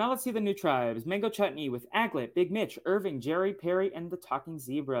 So now let's see the new tribes. Mango Chutney with Aglet, Big Mitch, Irving, Jerry, Perry, and the Talking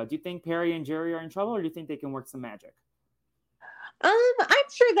Zebra. Do you think Perry and Jerry are in trouble, or do you think they can work some magic? I'm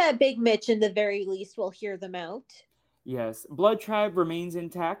sure that Big Mitch, in the very least, will hear them out. Yes. Blood Tribe remains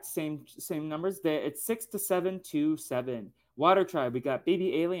intact. Same numbers. It's 6-7-2-7. Water Tribe, we got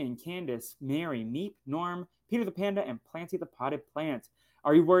Baby Alien, Candace, Mary, Meep, Norm, Peter the Panda, and Planty the Potted Plant.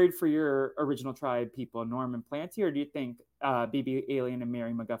 Are you worried for your original tribe people, Norm and Planty, or do you think Baby Alien and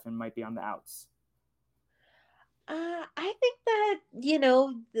Mary MacGuffin might be on the outs? I think that,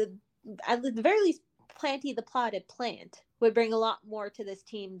 at the very least, Planty the Potted Plant would bring a lot more to this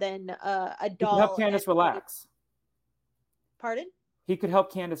team than a doll. He could help Candace relax. Pardon? He could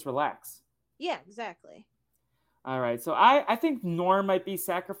help Candace relax. Yeah, exactly. All right. So I think Norm might be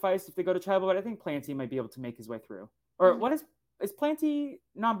sacrificed if they go to tribal, but I think Planty might be able to make his way through. Or Mhm. what is Planty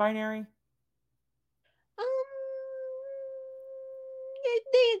non-binary? Um,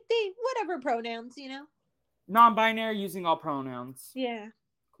 they whatever pronouns, you know. Non-binary using all pronouns. Yeah.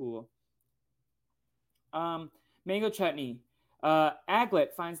 Cool. Mango chutney.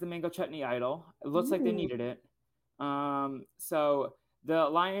 Aglet finds the mango chutney idol. It looks like they Ooh. needed it. So the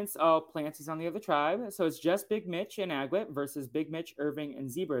alliance of Planty's on the other tribe. So it's just Big Mitch and Aglet versus Big Mitch, Irving, and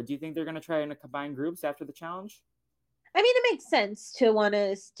Zebra. Do you think they're going to try in a combined groups after the challenge? I mean, it makes sense to want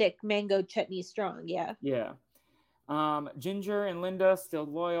to stick mango chutney strong. Yeah. Yeah. Ginger and Linda still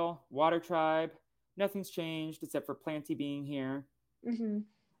loyal. Water tribe. Nothing's changed except for Planty being here. Mm-hmm.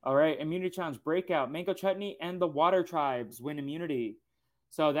 All right, immunity challenge breakout. Mango Chutney and the Water Tribes win immunity.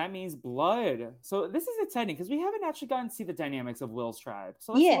 So that means blood. So this is exciting because we haven't actually gotten to see the dynamics of Will's tribe.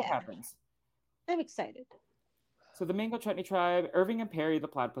 So let's see what Yeah. happens. I'm excited. So the Mango Chutney tribe, Irving and Perry, the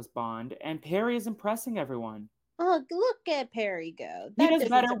platypus bond, and Perry is impressing everyone. Oh, look at Perry go. He That does doesn't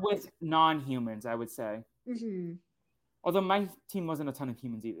better surprise with non-humans, I would say. Mm-hmm. Although my team wasn't a ton of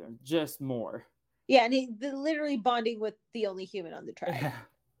humans either, just more. Yeah, and they're literally bonding with the only human on the tribe.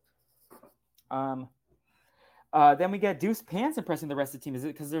 Then we get Deuce Pants impressing the rest of the team. Is it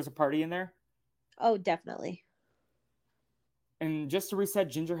because there's a party in there? Oh, definitely. And just to reset,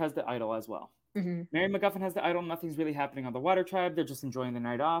 Ginger has the idol as well. Mm-hmm. Mary McGuffin has the idol. Nothing's really happening on the Water Tribe. They're just enjoying the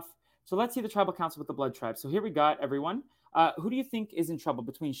night off. So let's see the tribal council with the Blood Tribe. So here we got everyone. Who do you think is in trouble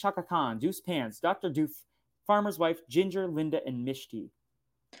between Shaka Khan, Deuce Pants, Dr. Doof, Farmer's Wife, Ginger, Linda, and Mishti?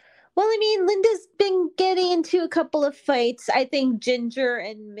 Well, I mean, Linda's been getting into a couple of fights. I think Ginger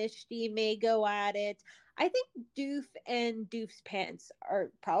and Mishti may go at it. I think Doof and Doof's Pants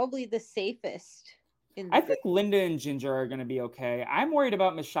are probably the safest in the I group. think Linda and Ginger are going to be okay. I'm worried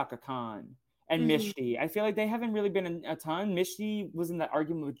about Miss Shaka Khan and Mhm. Mishti. I feel like they haven't really been in a ton. Mishti was in that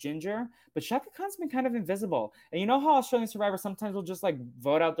argument with Ginger, but Shaka Khan's been kind of invisible. And you know how Australian Survivor sometimes will just like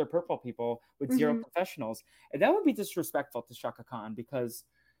vote out their purple people with zero Mhm. professionals? And that would be disrespectful to Shaka Khan because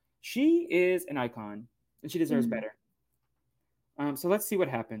she is an icon and she deserves Mhm. better. So let's see what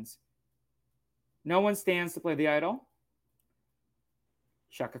happens. No one stands to play the idol.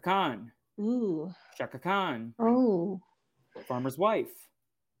 Shaka Khan. Ooh. Shaka Khan. Oh. Farmer's Wife.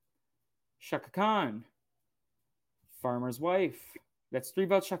 Shaka Khan. Farmer's Wife. That's 3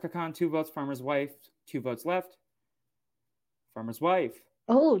 votes Shaka Khan, 2 votes Farmer's Wife, 2 votes left. Farmer's Wife.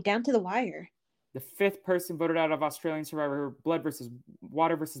 Oh, down to the wire. The 5th person voted out of Australian Survivor Blood versus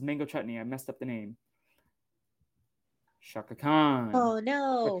Water versus Mango Chutney. I messed up the name. Shaka Khan. Oh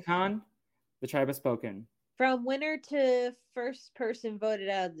no. Shaka Khan, the tribe has spoken. From winner to first person voted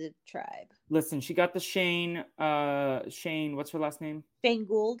out of the tribe. Listen, she got the Shane, what's her last name? Shane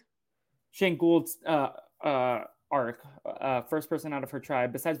Gould. Shane Gould's arc, first person out of her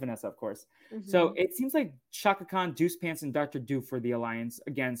tribe, besides Vanessa, of course. Mm-hmm. So it seems like Shaka Khan, Deuce Pants, and Dr. Doof for the alliance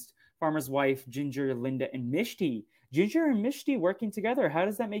against Farmer's Wife, Ginger, Linda, and Mishti. Ginger and Mishti working together. How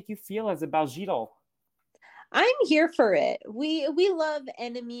does that make you feel as a Baljidal? I'm here for it. We love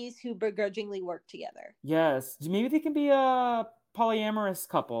enemies who begrudgingly work together. Yes. Maybe they can be a polyamorous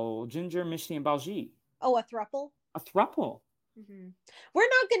couple, Ginger, Mishti, and Balji. Oh, a throuple? A throuple. Mm-hmm. We're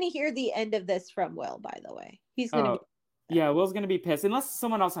not going to hear the end of this from Will, by the way. He's going to be... Yeah, Will's going to be pissed, unless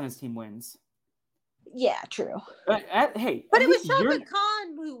someone else on his team wins. Yeah, true. Hey, but it was Shaka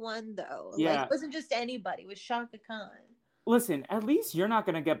Khan who won, though. Yeah. Like, it wasn't just anybody. It was Shaka Khan. Listen, at least you're not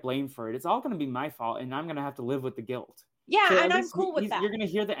going to get blamed for it. It's all going to be my fault, and I'm going to have to live with the guilt. Yeah, so and I'm cool with that. You're going to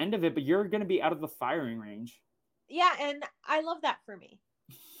hear the end of it, but you're going to be out of the firing range. Yeah, and I love that for me.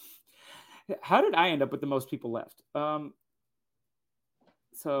 How did I end up with the most people left? Yeah,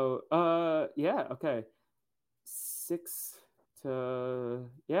 okay. 6 to...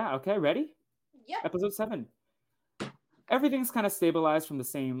 Yeah, okay, ready? Yeah. Episode 7. Everything's kind of stabilized from the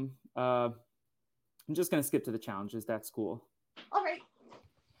same... I'm just going to skip to the challenges. That's cool. All right.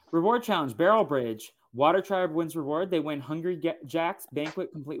 Reward challenge, Barrel Bridge. Water Tribe wins reward. They win Hungry Jack's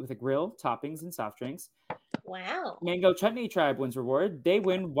banquet complete with a grill, toppings, and soft drinks. Wow. Mango Chutney Tribe wins reward. They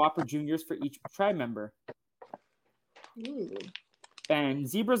win Whopper Juniors for each tribe member. Ooh. And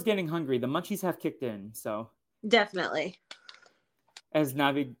Zebra's getting hungry. The munchies have kicked in, so. Definitely. As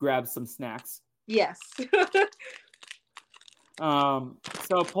Navi grabs some snacks. Yes.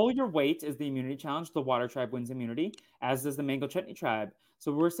 So pull your weight is the immunity challenge. The Water Tribe wins immunity, as does the Mango Chutney Tribe.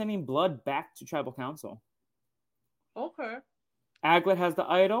 So we're sending blood back to Tribal Council. Okay. Aglet has the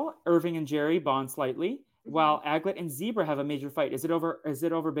idol. Irving and Jerry bond slightly, while Aglet and Zebra have a major fight. Is it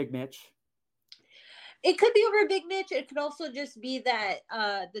over Big Mitch? It could be over Big Mitch. It could also just be that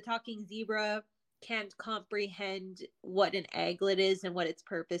the talking zebra can't comprehend what an egglet is and what its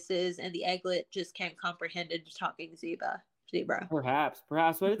purpose is, and the egglet just can't comprehend a talking zebra. Perhaps,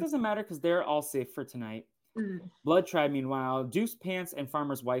 but it doesn't matter because they're all safe for tonight. Mm. Blood Tribe, meanwhile, Deuce Pants and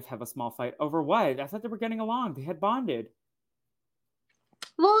Farmer's Wife have a small fight over what? I thought they were getting along. They had bonded.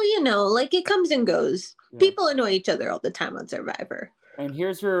 Well, like it comes and goes. Yeah. People annoy each other all the time on Survivor. And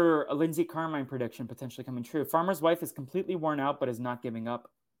here's your Lindsay Carmine prediction potentially coming true. Farmer's Wife is completely worn out but is not giving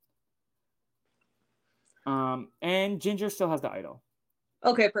up. And Ginger still has the idol.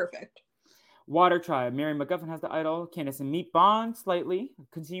 Okay, perfect. Water Tribe, Mary McGuffin has the idol. Candace and Meat bond slightly.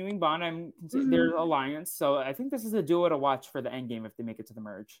 Continuing bond. Their alliance. So I think this is a duo to watch for the end game if they make it to the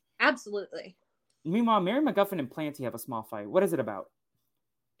merge. Absolutely. Meanwhile, Mary McGuffin and Planty have a small fight. What is it about?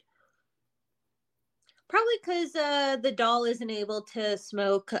 Probably because the doll isn't able to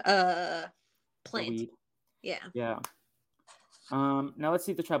smoke plant. Weed. Yeah. Now let's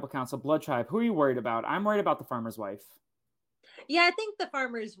see the tribal council. Blood Tribe. Who are you worried about? I'm worried about the farmer's wife. Yeah, I think the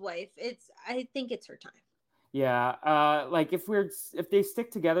farmer's wife. I think it's her time. Yeah. Like if they stick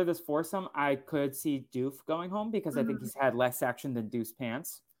together this foursome, I could see Doof going home because I think he's had less action than Deuce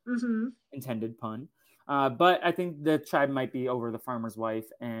Pants. Mm-hmm. Intended pun. But I think the tribe might be over the farmer's wife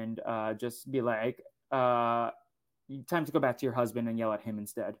and just be like, time to go back to your husband and yell at him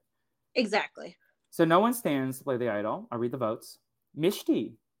instead. Exactly. So no one stands to play the idol. I'll read the votes.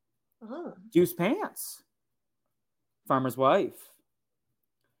 Mishti. Oh. Deuce Pants. Farmer's wife.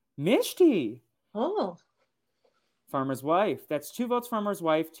 Mishti. Oh. Farmer's wife. That's 2 votes farmer's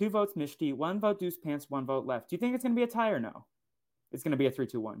wife, 2 votes Mishti, 1 vote Deuce Pants, 1 vote left. Do you think it's going to be a tie or no? It's going to be a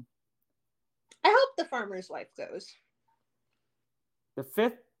 3-2-1. I hope the farmer's wife goes.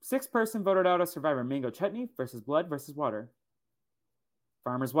 The sixth person voted out of Survivor, Mango Chutney versus Blood versus Water.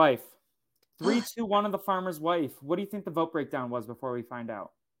 Farmer's wife. 3-2-1 of the farmer's wife. What do you think the vote breakdown was before we find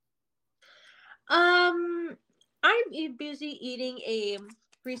out? I'm busy eating a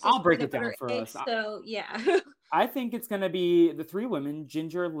Reese's I'll break it peanut down butter for egg, us. so yeah. I think it's going to be the 3 women,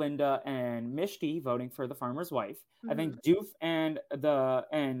 Ginger, Linda, and Mishti, voting for the farmer's wife. I think Doof and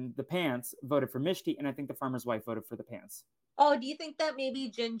the Pants voted for Mishti, and I think the farmer's wife voted for the Pants. Oh, do you think that maybe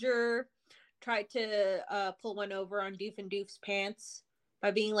Ginger tried to pull one over on Doof and Doof's Pants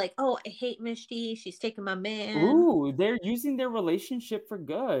by being like, "Oh, I hate Mishti. She's taking my man." Ooh, they're using their relationship for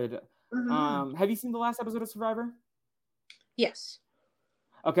good. Mm-hmm. Have you seen the last episode of Survivor? Yes.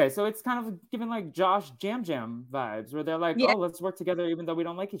 Okay, so it's kind of giving like Josh Jam Jam vibes, where they're like, "Oh, let's work together even though we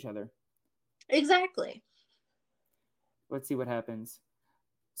don't like each other." Exactly. Let's see what happens.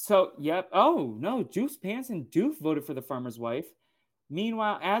 So, yep. Oh, no. Deuce Pants and Doof voted for the farmer's wife.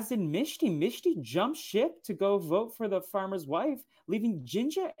 Meanwhile, as did Mishti. Mishti jumped ship to go vote for the farmer's wife, leaving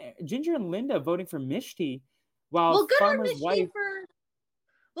Ginger and Linda voting for Mishti. While farmer's wife...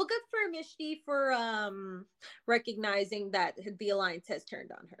 Well, good for Mishti for recognizing that the alliance has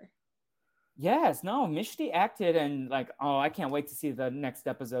turned on her. Yes, no, Mishti acted and like, oh, I can't wait to see the next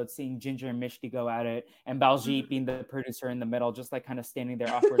episode, seeing Ginger and Mishti go at it, and Baljeet being the producer in the middle, just like kind of standing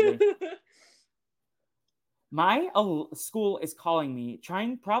there awkwardly. My school is calling me,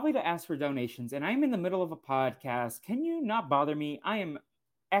 trying probably to ask for donations, and I'm in the middle of a podcast. Can you not bother me? I am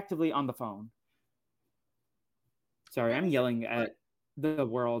actively on the phone. Sorry, I'm yelling at the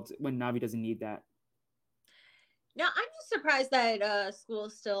world when Navi doesn't need that. No, I'm just surprised that school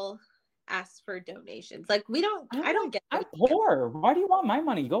still asks for donations. Like I don't get. I'm poor. Why do you want my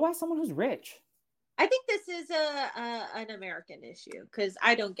money? Go ask someone who's rich. I think this is an American issue because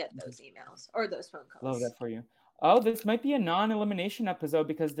I don't get those emails or those phone calls. Love that for you. Oh, this might be a non-elimination episode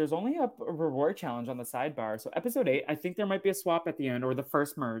because there's only a reward challenge on the sidebar. So episode 8, I think there might be a swap at the end or the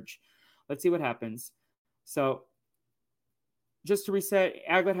first merge. Let's see what happens. So just to reset,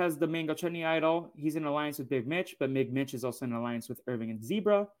 Aglet has the Mango Chutney idol. He's in alliance with Big Mitch, but Big Mitch is also in alliance with Irving and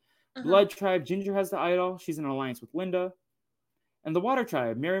Zebra. Blood Tribe, Ginger has the idol. She's in alliance with Linda. And the Water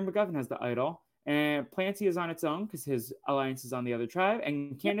Tribe, Mary McGuffin has the idol. And Planty is on its own because his alliance is on the other tribe.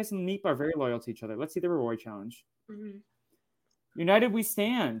 And Candace and Meep are very loyal to each other. Let's see the reward challenge. United we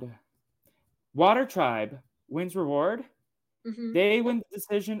stand. Water Tribe wins reward. They win the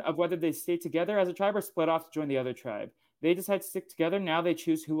decision of whether they stay together as a tribe or split off to join the other tribe. They decide to stick together. Now they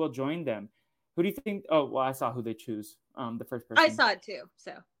choose who will join them. Who do you think? Oh, well, I saw who they choose. The first person. I saw it too.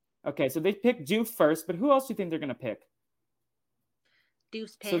 So. Okay, so they picked Doof first, but who else do you think they're going to pick?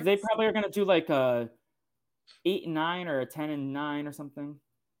 Deuce Pants. So they probably are going to do like a 8 and 9 or a 10 and 9 or something.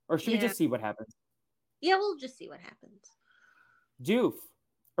 Or should we just see what happens? Yeah, we'll just see what happens. Doof.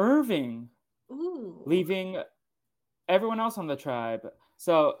 Irving. Ooh. Leaving everyone else on the tribe.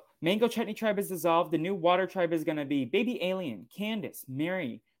 So Mango Chutney tribe is dissolved. The new Water tribe is going to be Baby Alien, Candace,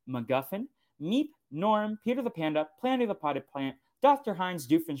 Mary, McGuffin, Meep, Norm, Peter the Panda, Planty the Potted Plant, Dr. Heinz,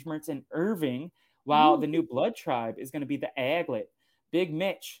 Doofenshmirtz, and Irving, while the new blood tribe is going to be the Aglet, Big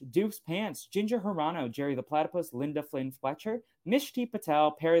Mitch, Deuce Pants, Ginger Hirano, Jerry the Platypus, Linda Flynn Fletcher, Mishti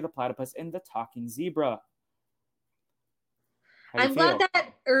Patel, Perry the Platypus, and the Talking Zebra. How do you I'm feel? glad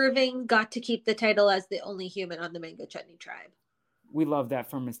that Irving got to keep the title as the only human on the Mango Chutney tribe. We love that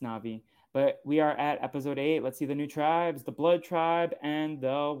from Miss Navi. But we are at episode 8. Let's see the new tribes, the Blood Tribe and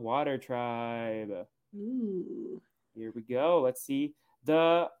the Water Tribe. Ooh. Here we go. Let's see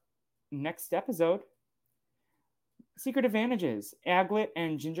the next episode. Secret advantages. Aglet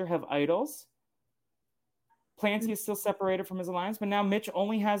and Ginger have idols. Planty is still separated from his alliance, but now Mitch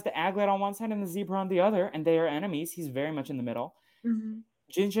only has the Aglet on one side and the Zebra on the other, and they are enemies. He's very much in the middle. Mm-hmm.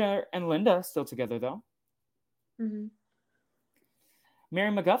 Ginger and Linda still together, though. Mm-hmm. Mary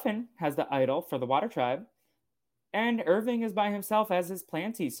McGuffin has the idol for the Water Tribe, and Irving is by himself as his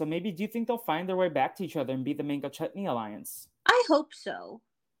Planty. So maybe do you think they'll find their way back to each other and be the Mango Chutney Alliance? I hope so.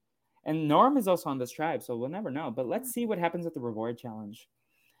 And Norm is also on this tribe, so we'll never know. But let's see what happens at the reward challenge.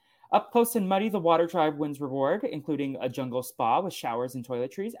 Up close and muddy, the Water Tribe wins reward, including a jungle spa with showers and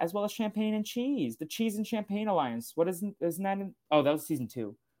toiletries, as well as champagne and cheese. The Cheese and Champagne Alliance. What isn't that in? Oh, that was season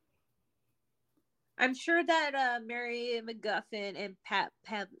 2. I'm sure that Mary McGuffin and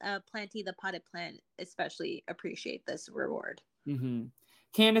Planty the Potted Plant especially appreciate this reward. Mm-hmm.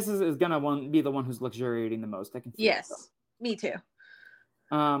 Candace is gonna be the one who's luxuriating the most. I can feel Yes, it. Me too.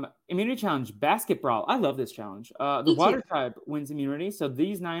 Immunity challenge, basket brawl. I love this challenge. The Water Tribe wins immunity, so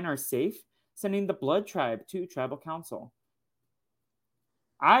these 9 are safe, sending the Blood Tribe to Tribal Council.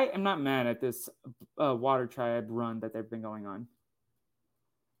 I am not mad at this Water Tribe run that they've been going on.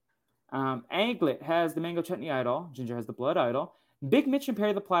 Aglet has the Mango Chutney idol. Ginger has the Blood idol. Big Mitch and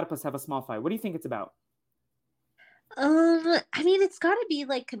Perry the Platypus have a small fight. What do you think it's about? I mean, it's got to be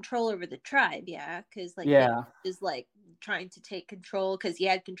like control over the tribe, yeah, because like Mitch is like trying to take control because he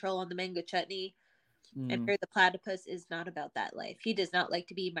had control on the Mango Chutney, and Perry the Platypus is not about that life. He does not like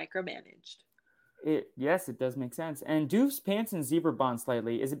to be micromanaged. Yes, it does make sense. And Doof's Pants and Zebra bond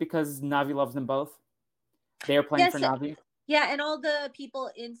slightly. Is it because Navi loves them both? They are playing for Navi? Yeah, and all the people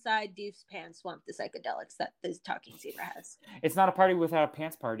inside Doof's Pants want the psychedelics that this Talking Zebra has. It's not a party without a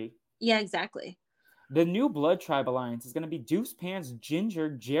pants party. Yeah, exactly. The new Blood Tribe Alliance is going to be Doof's Pants, Ginger,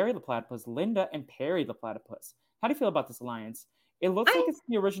 Jerry the Platypus, Linda, and Perry the Platypus. How do you feel about this alliance? It looks like it's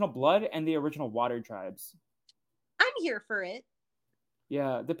the original Blood and the original Water Tribes. I'm here for it.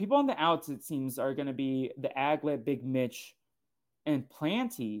 Yeah, the people on the outs, it seems, are going to be the Aglet, Big Mitch, and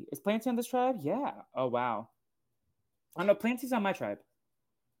Planty. Is Planty on this tribe? Yeah. Oh, wow. Oh, no, Planty's on my tribe.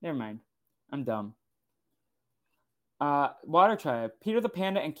 Never mind. I'm dumb. Water Tribe. Peter the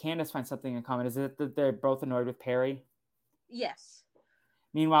Panda and Candace find something in common. Is it that they're both annoyed with Perry? Yes.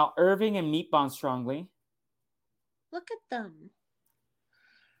 Meanwhile, Irving and Meat bond strongly. Look at them.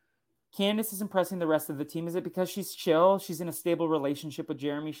 Candace is impressing the rest of the team. Is it because she's chill? She's in a stable relationship with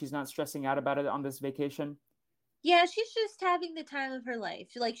Jeremy. She's not stressing out about it on this vacation. Yeah, she's just having the time of her life.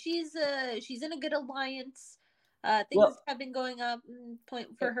 Like she's in a good alliance. Things have been going up point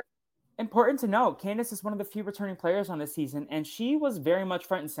for her. Important to note, Candace is one of the few returning players on this season, and she was very much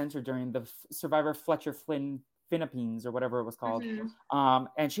front and center during the Survivor Fletcher Flynn Philippines or whatever it was called. Mm-hmm.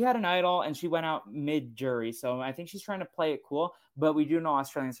 And she had an idol, and she went out mid-jury, so I think she's trying to play it cool, but we do know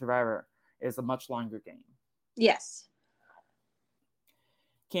Australian Survivor is a much longer game. Yes.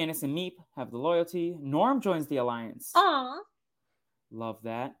 Candace and Meep have the loyalty. Norm joins the alliance. Aww. Love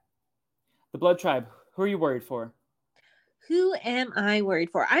that. The Blood Tribe, who are you worried for? Who am I worried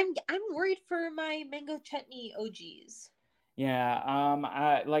for? I'm worried for my Mango Chutney OGs.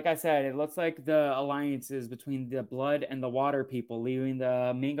 Yeah, like I said, it looks like the alliance is between the Blood and the Water people, leaving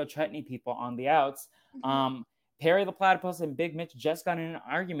the Mango Chutney people on the outs. Mm-hmm. Perry the Platypus and Big Mitch just got in an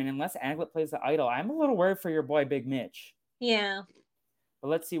argument. Unless Aglet plays the idol, I'm a little worried for your boy Big Mitch. Yeah. But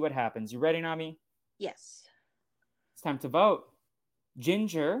let's see what happens. You ready, Nami? Yes. It's time to vote.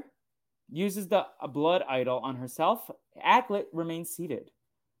 Ginger uses the Blood idol on herself. Aglet remains seated.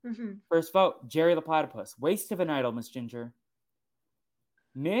 Mm-hmm. First vote, Jerry the Platypus. Waste of an idol, Miss Ginger.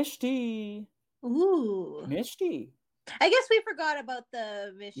 Mishti. Ooh. Mishti. I guess we forgot about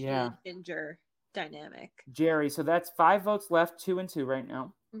the Mishti Ginger dynamic. Jerry, so that's 5 votes left, 2 and 2 right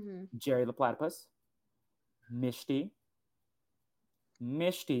now. Mm-hmm. Jerry the Platypus. Mishti.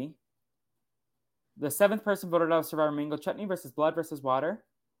 The 7th person voted out of Survivor Mango Chutney versus Blood versus Water.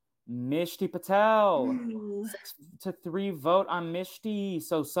 Mishti Patel. 6-3 vote on Mishti.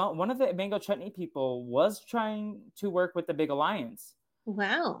 So one of the Mango Chutney people was trying to work with the Big Alliance.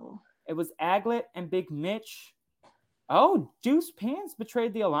 Wow. It was Aglet and Big Mitch. Oh, Deuce Pants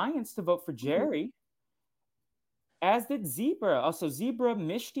betrayed the alliance to vote for Jerry. As did Zebra. Also, Zebra,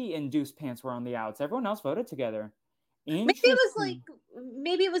 Mishti, and Deuce Pants were on the outs. Everyone else voted together. Interesting.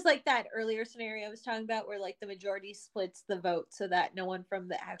 Maybe it was like that earlier scenario I was talking about where like the majority splits the vote so that no one from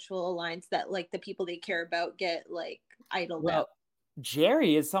the actual alliance that like the people they care about get like idled out.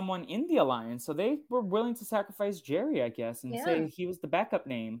 Jerry is someone in the alliance, so they were willing to sacrifice Jerry, I guess, and Yeah. say he was the backup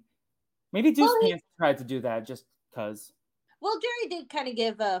name. Maybe Deuce Pants tried to do that just because. Well, Jerry did kind of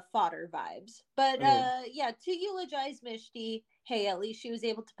give fodder vibes, but yeah, to eulogize Mishti, hey, at least she was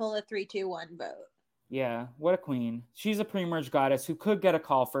able to pull a 3-2-1 vote. Yeah, what a queen. She's a pre-merge goddess who could get a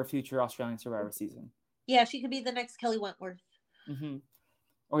call for a future Australian Survivor season. Yeah, she could be the next Kelly Wentworth. Mm-hmm.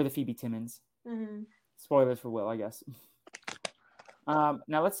 Or the Phoebe Timmons. Mm-hmm. Spoilers for Will, I guess. Now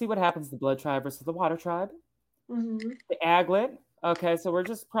let's see what happens to the Blood Tribe versus the Water Tribe. Mm-hmm. The Aglet. Okay, so we're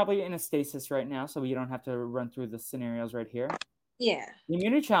just probably in a stasis right now, so we don't have to run through the scenarios right here. Yeah. The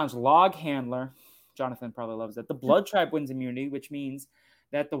immunity challenge, Log Handler. Jonathan probably loves it. The Blood Tribe wins immunity, which means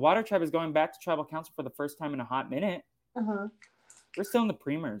that the Water Tribe is going back to Tribal Council for the first time in a hot minute. Uh-huh. We're still in the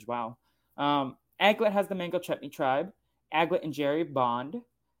pre-merge. Wow. Aglet has the Mango Chutney Tribe. Aglet and Jerry bond.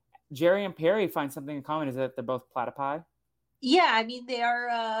 Jerry and Perry find something in common, is that they're both platypi. Yeah, I mean, they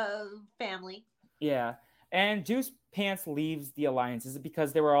are family. Yeah. And Deuce Pants leaves the alliance. Is it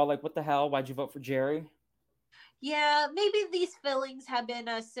because they were all like, what the hell? Why'd you vote for Jerry? Yeah, maybe these feelings have been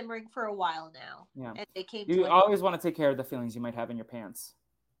simmering for a while now. Yeah. And they came You always want to take care of the feelings you might have in your pants.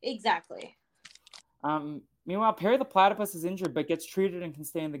 Exactly. Meanwhile, Perry the Platypus is injured but gets treated and can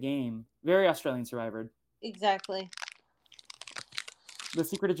stay in the game. Very Australian Survivor. Exactly. The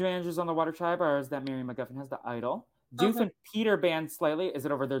secret advantages on the Water Tribe are that Mary McGuffin has the idol. Doof and Peter banned slightly. Is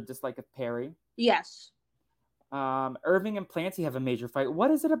it over their dislike of Perry? Yes. Irving and Planty have a major fight.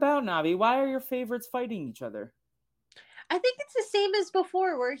 What is it about, Navi? Why are your favorites fighting each other? I think it's the same as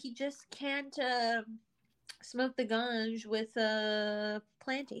before, where he just can't smoke the ganj with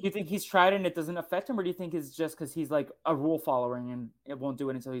Planty. Do you think he's tried and it doesn't affect him, or do you think it's just because he's like a rule follower and it won't do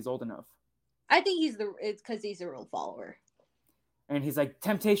it until he's old enough? I think it's because he's a rule follower. And he's like,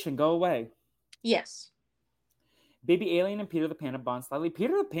 temptation, go away. Yes. Baby Alien and Peter the Panda bond slightly.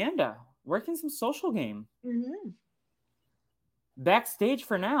 Peter the Panda working some social game. Mm-hmm. Backstage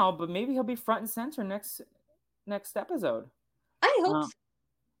for now, but maybe he'll be front and center next episode. I hope so.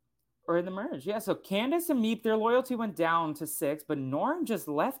 Or in the merge. Yeah, so Candace and Meep, their loyalty went down to 6, but Norm just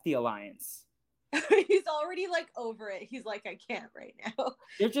left the alliance. He's already like over it. He's like, I can't right now.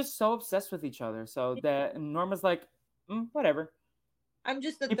 They're just so obsessed with each other. So that Norm was like, whatever. I'm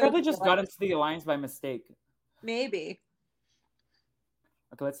just he probably just got into the alliance by mistake. Maybe.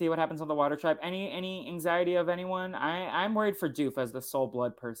 Okay, let's see what happens on the Water Tribe. Any anxiety of anyone? I'm worried for Doof as the soul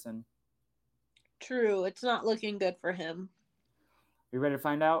blood person. True, it's not looking good for him. You ready to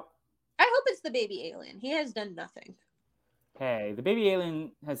find out? I hope it's the baby alien. He has done nothing. Hey, the baby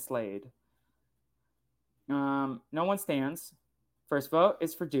alien has slayed. No one stands. First vote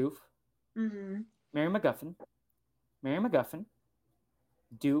is for Doof. Mm-hmm. Mary McGuffin. Mary McGuffin.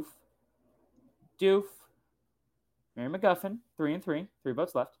 Doof. Doof. Mary McGuffin. 3 and 3. 3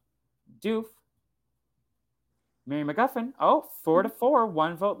 votes left. Doof. Mary McGuffin. Oh, 4-4.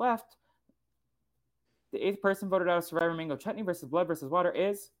 1 vote left. The 8th person voted out of Survivor Mango Chutney versus Blood versus Water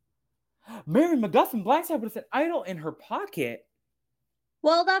is Mary McGuffin, blindside with an idol in her pocket.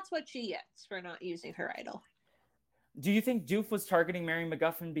 Well, that's what she gets for not using her idol. Do you think Doof was targeting Mary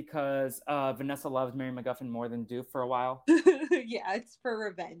McGuffin because Vanessa loved Mary McGuffin more than Doof for a while? Yeah, it's for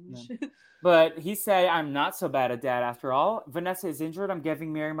revenge. Yeah. But he said, I'm not so bad at dad after all. Vanessa is injured. I'm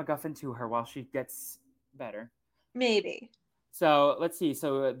giving Mary McGuffin to her while she gets better. Maybe. So let's see.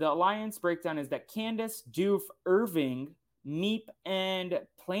 So the alliance breakdown is that Candace, Doof, Irving, Meep, and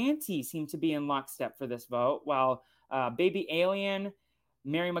Planty seem to be in lockstep for this vote, while Baby Alien,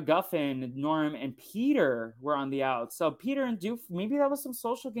 Mary McGuffin, Norm, and Peter were on the out. So Peter and Doof, maybe that was some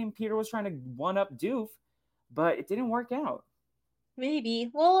social game. Peter was trying to one-up Doof, but it didn't work out. Maybe.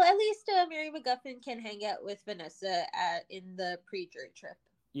 Well, at least Mary McGuffin can hang out with Vanessa in the pre-jury trip.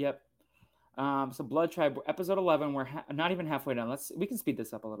 Yep. So Blood Tribe, episode 11, we're not even halfway done. We can speed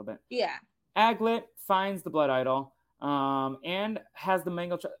this up a little bit. Yeah. Aglet finds the blood idol and has the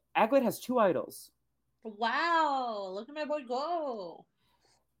mango. Aglet has 2 idols. Wow. Look at my boy go.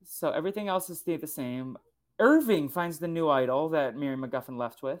 So everything else has stayed the same. Irving finds the new idol that Mary McGuffin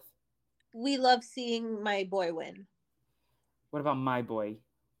left with. We love seeing my boy win. What about my boy?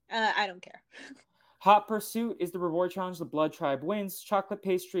 I don't care. Hot Pursuit is the reward challenge. The Blood Tribe wins. Chocolate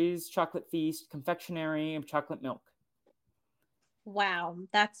pastries, chocolate feast, confectionery, and chocolate milk. Wow,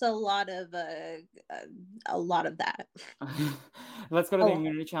 that's a lot of that. Let's go to A the lot.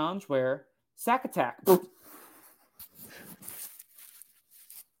 immunity challenge where sack attack.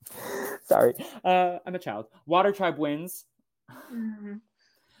 Sorry, I'm a child. Water tribe wins. Mhm.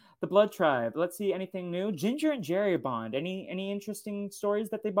 The blood tribe. Let's see anything new. Ginger and Jerry bond. Any interesting stories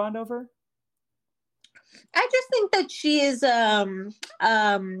that they bond over? I just think that she is um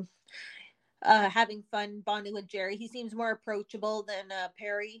having fun bonding with Jerry. He seems more approachable than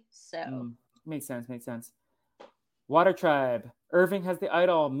Perry. So Makes sense. Makes sense. Water tribe. Irving has the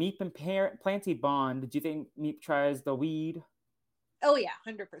idol. Meep and Planty bond. Do you think Meep tries the weed? oh yeah,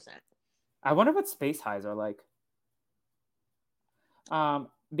 100%. I wonder what space highs are like.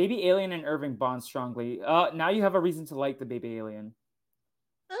 Baby alien and Irving bond strongly. Now you have a reason to like the baby alien.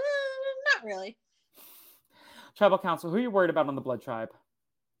 Uh, not really. Tribal council. Who are you worried about on the blood tribe?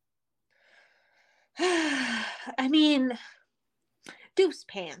 I mean, Deuce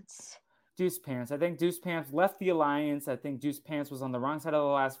Pants. Deuce Pants. I think Deuce Pants left the alliance. I think Deuce Pants was on the wrong side of the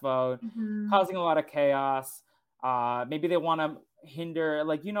last vote, causing a lot of chaos. Maybe they want to hinder,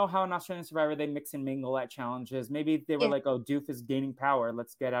 like, you know how in Australian Survivor they mix and mingle at challenges. Maybe they were Yeah. like, oh, Doof is gaining power.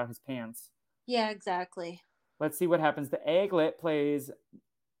 Let's get out his pants. Yeah, exactly. Let's see what happens. The Egglet plays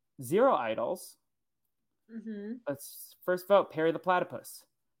 0 idols. Mm-hmm. Let's first vote Perry the Platypus.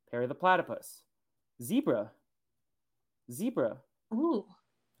 Perry the Platypus. Zebra. Ooh.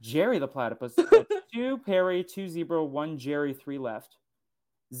 Jerry the Platypus. That's 2 Perry, 2 Zebra, 1 Jerry, 3 left.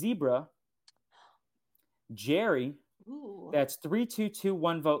 Zebra. Jerry. Ooh. That's 3, 2, 2,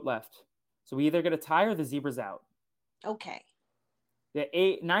 1 vote left. So we either get a tie or the Zebra's out. Okay.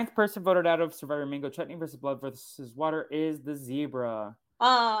 The ninth person voted out of Survivor Mango Chutney versus Blood versus Water is the Zebra.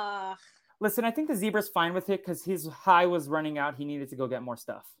 Listen, I think the Zebra's fine with it because his high was running out. He needed to go get more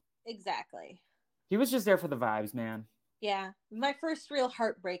stuff. Exactly. He was just there for the vibes, man. Yeah. My first real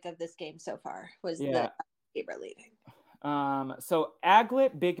heartbreak of this game so far was the Zebra leaving. So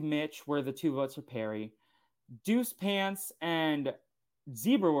Aglet, Big Mitch were the 2 votes for Perry. Deuce Pants and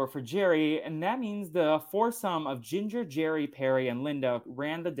Zebra were for Jerry, and that means the foursome of Ginger, Jerry, Perry, and Linda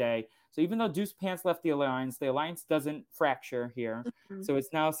ran the day. So even though Deuce Pants left the alliance doesn't fracture here. Mm-hmm. So it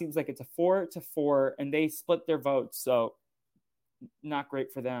now seems like it's a 4-4, and they split their votes. So not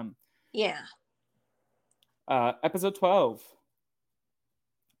great for them. Yeah. Episode 12.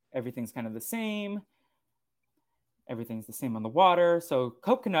 Everything's kind of the same. Everything's the same on the water. So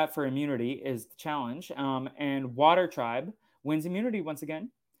coconut for immunity is the challenge. And water tribe wins immunity once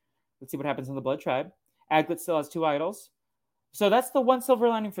again. Let's see what happens on the blood tribe. Aglet still has 2 idols. So that's the one silver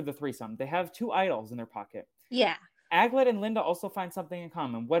lining for the threesome. They have 2 idols in their pocket. Yeah. Aglet and Linda also find something in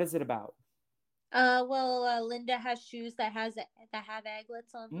common. What is it about? Linda has shoes that have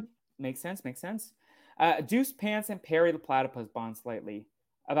aglets on them. Makes sense. Deuce Pants and Perry the Platypus bond slightly.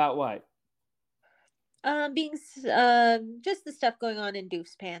 About what? Being just the stuff going on in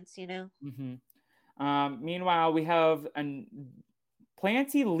Deuce Pants, you know. Mm-hmm. Meanwhile, we have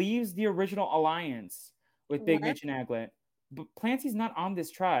Planty leaves the original alliance with Big Mitch and Aglet, but Planty's not on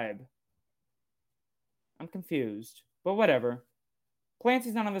this tribe. I'm confused, but whatever.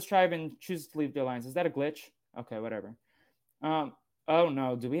 Planty's not on this tribe and chooses to leave the alliance. Is that a glitch? Okay, whatever. Oh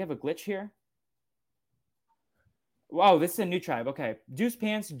no, do we have a glitch here? Wow, this is a new tribe. Okay. Deuce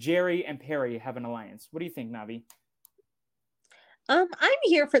Pants, Jerry, and Perry have an alliance. What do you think, Navi? I'm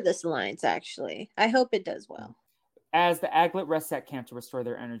here for this alliance, actually. I hope it does well. As the Aglet rests at camp to restore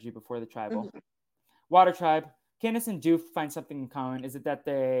their energy before the tribal. Mm-hmm. Water tribe. Candace and Doof find something in common. Is it that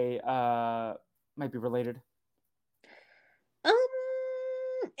they might be related?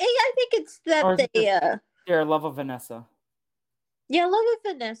 I think it's that their love of Vanessa. Yeah, love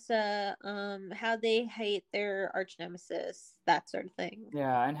of Vanessa, how they hate their arch nemesis, that sort of thing.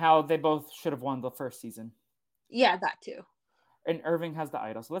 Yeah, and how they both should have won the first season. Yeah, that too. And Irving has the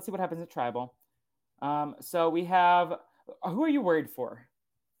idol. So let's see what happens at Tribal. So we have, who are you worried for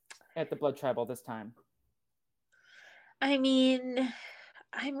at the Blood Tribal this time? I mean,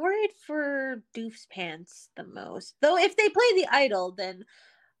 I'm worried for Doof's Pants the most. Though if they play the idol, then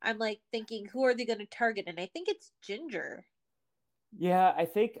I'm like thinking, who are they going to target? And I think it's Ginger. Yeah, I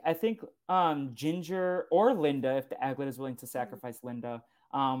think Ginger or Linda, if the Aglet is willing to sacrifice Linda.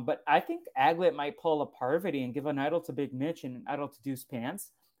 But I think Aglet might pull a Parvati and give an idol to Big Mitch and an idol to Deuce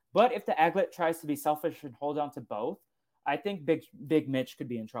Pants. But if the Aglet tries to be selfish and hold on to both, I think Big Mitch could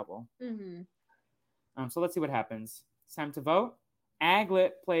be in trouble. Mm-hmm. So let's see what happens. It's time to vote.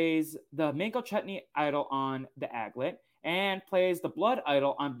 Aglet plays the Mango Chutney idol on the Aglet and plays the Blood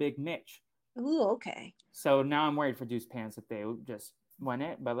idol on Big Mitch. Ooh, okay. So now I'm worried for Deuce Pants if they just win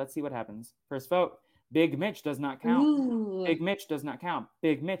it, but let's see what happens. First vote, Big Mitch does not count. Ooh. Big Mitch does not count.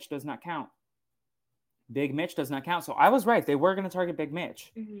 Big Mitch does not count. Big Mitch does not count. So I was right. They were going to target Big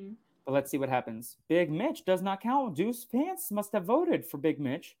Mitch. Mm-hmm. But let's see what happens. Big Mitch does not count. Deuce Pants must have voted for Big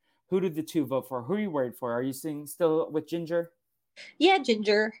Mitch. Who did the two vote for? Who are you worried for? Are you still with Ginger? Yeah,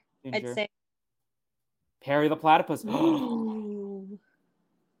 Ginger. I'd Ginger. say. Perry the Platypus. Ooh.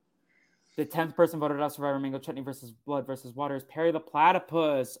 The 10th person voted out Survivor Mango Chutney versus Blood versus Water is Perry the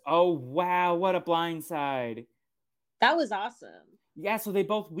Platypus. Oh, wow. What a blindside. That was awesome. Yeah, so they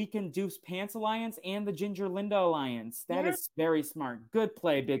both weakened Deuce Pants Alliance and the Ginger Linda Alliance. That is very smart. Good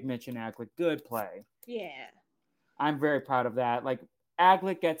play, Big Mitch and Aglet. Good play. Yeah. I'm very proud of that. Like,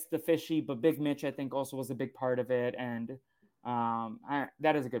 Aglet gets the fishy, but Big Mitch, I think, also was a big part of it. And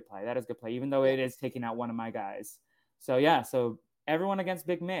that is a good play. That is a good play, even though it is taking out one of my guys. So, yeah, so everyone against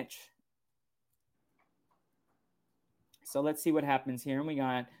Big Mitch. So let's see what happens here. And we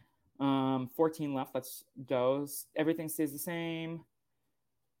got 14 left. Let's go. Everything stays the same.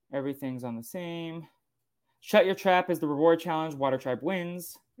 Everything's on the same. Shut Your Trap is the reward challenge. Water Tribe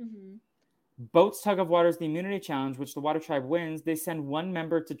wins. Mm-hmm. Boats Tug of Water is the immunity challenge, which the Water Tribe wins. They send one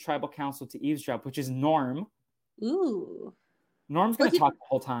member to Tribal Council to eavesdrop, which is Norm. Ooh. Norm's going to talk the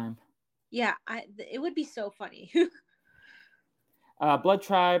whole time. Yeah, it would be so funny. Blood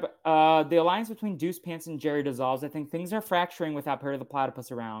Tribe, the alliance between Deuce Pants and Jerry dissolves. I think things are fracturing without Perry the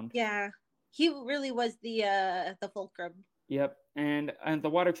Platypus around. Yeah, he really was the fulcrum. Yep, and the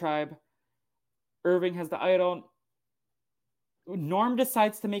Water Tribe, Irving has the idol. Norm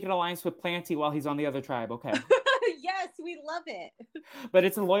decides to make an alliance with Planty while he's on the other tribe. Okay. Yes, we love it. But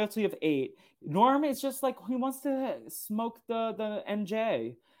it's a loyalty of 8. Norm is just like, he wants to smoke the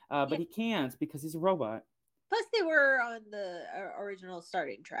MJ, but he can't because he's a robot. Plus, they were on the original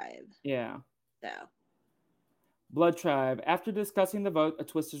starting tribe. Yeah. So. Blood Tribe. After discussing the vote, a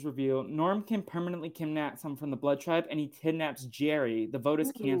twist is revealed. Norm can permanently kidnap someone from the Blood Tribe, and he kidnaps Jerry. The vote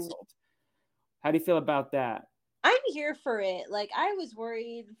is canceled. How do you feel about that? I'm here for it. Like, I was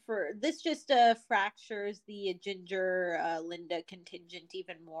worried for this. Just fractures the Ginger Linda contingent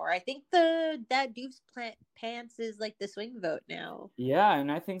even more. I think that Deuce Pants is like the swing vote now. Yeah,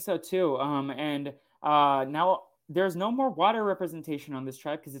 and I think so too. And now there's no more water representation on this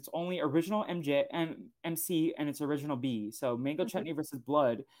tribe because it's only original MC and it's original B. So Mango Chutney versus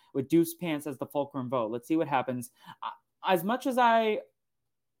Blood with Deuce Pants as the fulcrum vote. Let's see what happens. As much as I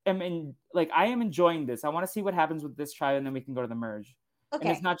am enjoying this, I want to see what happens with this tribe, and then we can go to the merge. Okay.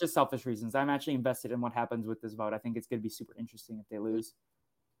 And it's not just selfish reasons. I'm actually invested in what happens with this vote. I think it's going to be super interesting if they lose.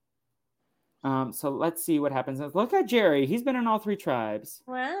 So let's see what happens. Look at Jerry. He's been in all 3 tribes.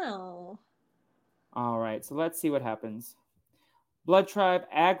 Wow. All right, so let's see what happens. Blood Tribe,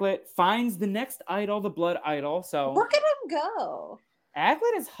 Aglet finds the next idol, the Blood Idol. So look at him go.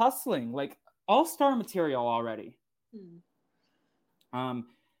 Aglet is hustling, like all-star material already.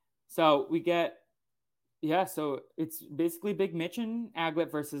 So we get, so it's basically Big Mitch and Aglet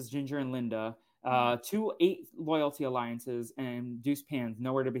versus Ginger and Linda. 2 8 loyalty alliances, and Deuce Pans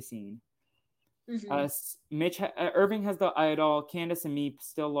nowhere to be seen. Irving has the idol. Candace and Meep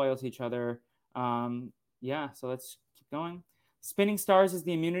still loyal to each other. So let's keep going. Spinning Stars is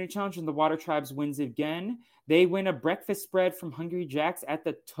the immunity challenge, and the Water Tribes wins again. They win a breakfast spread from Hungry Jack's at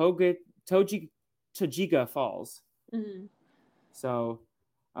the Tojiga Falls. So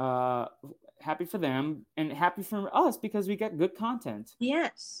happy for them, and happy for us because we get good content.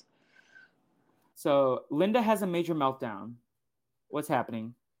 Yes. So Linda has a major meltdown. What's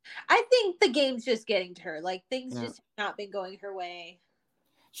happening? I think the game's just getting to her. Like, things just have not been going her way.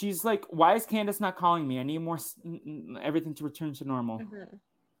 She's like, why is Candace not calling me? I need more everything to return to normal.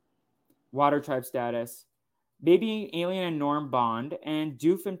 Water Tribe status. Baby Alien and Norm bond, and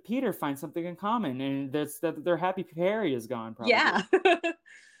Doof and Peter find something in common, and that's that they're happy Perry is gone, probably. Yeah.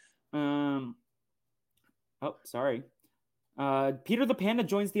 Sorry. Peter the Panda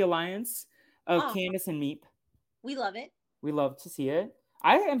joins the alliance of Candace and Meep. We love it. We love to see it.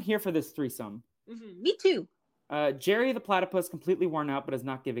 I am here for this threesome. Me too. Jerry the Platypus completely worn out, but is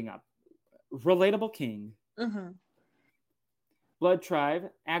not giving up. Relatable king. Blood Tribe.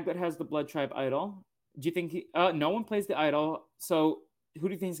 Aglet has the Blood Tribe idol. Do you think no one plays the idol? So who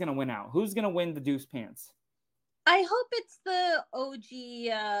do you think is going to win out? Who's going to win the Deuce Pants? I hope it's the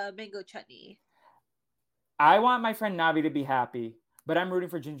OG Mango Chutney. I want my friend Navi to be happy, but I'm rooting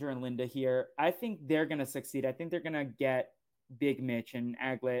for Ginger and Linda here. I think they're going to succeed. I think they're going to get Big Mitch, and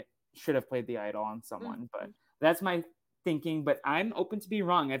Aglet should have played the idol on someone, but that's my thinking. But I'm open to be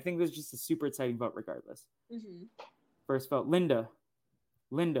wrong. I think there's just a super exciting vote regardless. First vote, Linda.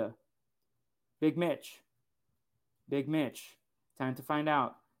 Big Mitch. Time to find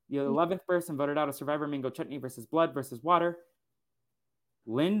out. The 11th person voted out of Survivor, Mango Chutney versus Blood versus Water.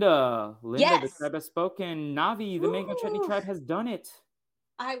 Linda, Yes. the tribe has spoken. Navi, the Mango Chutney Woo! tribe has done it.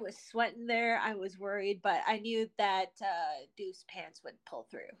 I was sweating there. I was worried, but I knew that Deuce Pants would pull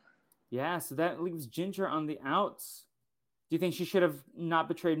through. Yeah, so that leaves Ginger on the outs. Do you think she should have not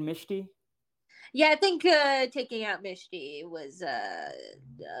betrayed Mishti? Yeah, I think taking out Mishti was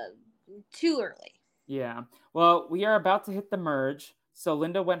too early. Yeah. Well, we are about to hit the merge. So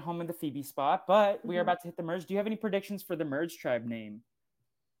Linda went home in the Phoebe spot, but we are about to hit the merge. Do you have any predictions for the merge tribe name?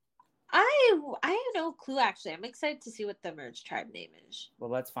 I have no clue, actually. I'm excited to see what the merge tribe name is. Well,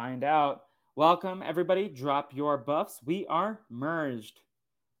 let's find out. Welcome, everybody. Drop your buffs. We are merged.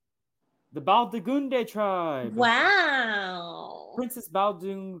 The Baldagunde tribe. Wow. Princess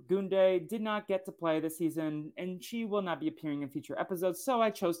Baldagunde did not get to play this season, and she will not be appearing in future episodes, so I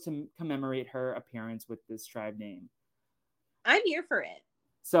chose to commemorate her appearance with this tribe name. I'm here for it.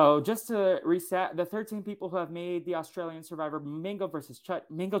 So just to reset, the 13 people who have made the Australian Survivor Mango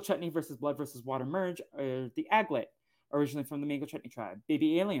Chutney versus Blood versus Water merge are the Aglet, originally from the Mango Chutney tribe,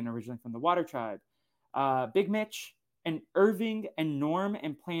 Baby Alien, originally from the Water tribe, Big Mitch and Irving and Norm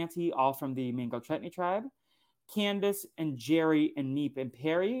and Planty, all from the Mango Chutney tribe, Candace and Jerry and Neep and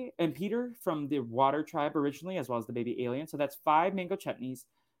Perry and Peter from the Water tribe originally, as well as the Baby Alien. So that's 5 Mango Chutneys,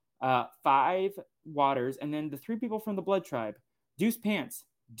 5 Waters, and then the 3 people from the Blood tribe, Deuce Pants,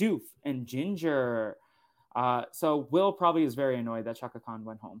 Doof, and Ginger. So Will probably is very annoyed that Chaka Khan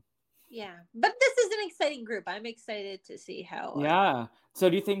went home. Yeah, but this is an exciting group. I'm excited to see how. Yeah. So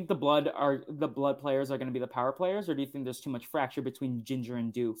do you think the blood players are going to be the power players, or do you think there's too much fracture between Ginger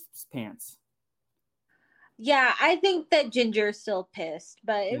and Doof's Pants? Yeah, I think that Ginger's still pissed,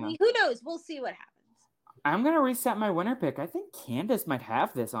 but who knows? We'll see what happens. I'm going to reset my winner pick. I think Candace might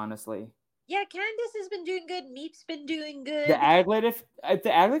have this, honestly. Yeah, Candace has been doing good. Meep's been doing good. The Aglet, if the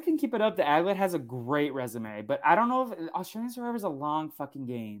Aglet can keep it up, the Aglet has a great resume. But I don't know if Australian Survivor is a long fucking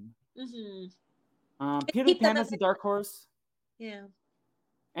game. Peter the Panda's a dark horse. Yeah.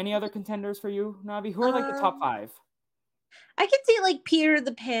 Any other contenders for you, Navi? Who are like the top 5? I can see like Peter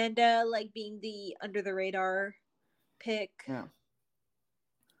the Panda like being the under the radar pick. Yeah.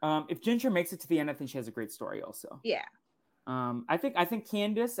 If Ginger makes it to the end, I think she has a great story also. Yeah. I think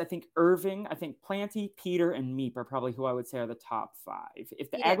Candace, I think Irving, I think Planty, Peter, and Meep are probably who I would say are the top 5.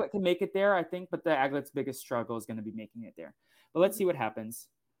 If the Aglet can make it there, I think, but the Aglet's biggest struggle is going to be making it there. But let's see what happens.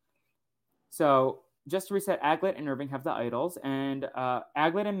 So just to reset, Aglet and Irving have the idols, and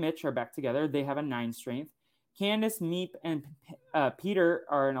Aglet and Mitch are back together. They have a 9 strength. Candace, Meep, and Peter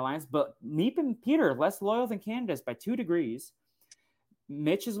are in alliance, but Meep and Peter are less loyal than Candace by 2 degrees.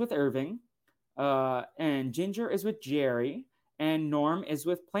 Mitch is with Irving. And Ginger is with Jerry, and Norm is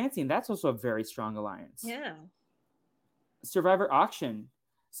with Planty, and that's also a very strong alliance. Yeah. Survivor auction.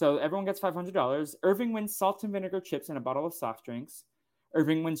 So everyone gets $500. Irving wins salt and vinegar chips and a bottle of soft drinks.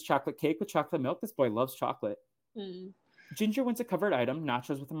 Irving wins chocolate cake with chocolate milk. This boy loves chocolate. Ginger wins a covered item,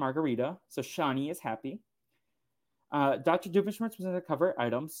 nachos with a margarita. So Shawnee is happy. Dr. Doofenshmirtz wins a covered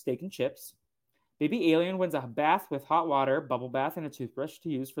item, steak and chips. Baby Alien wins a bath with hot water, bubble bath, and a toothbrush to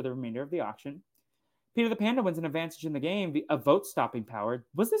use for the remainder of the auction. Peter the Panda wins an advantage in the game, a vote-stopping power.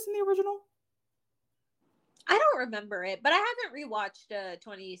 Was this in the original? I don't remember it, but I haven't rewatched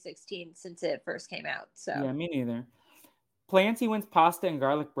 2016 since it first came out. So yeah, me neither. Planty wins pasta and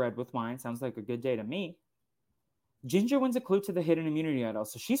garlic bread with wine. Sounds like a good day to me. Ginger wins a clue to the hidden immunity idol,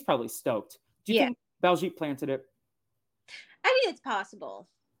 so she's probably stoked. Do you think Baljeet planted it? I mean, it's possible.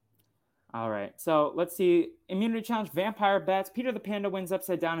 All right, so let's see. Immunity challenge, vampire bats. Peter the Panda wins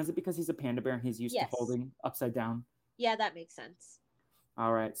upside down. Is it because he's a panda bear and he's used to holding upside down? Yeah, that makes sense.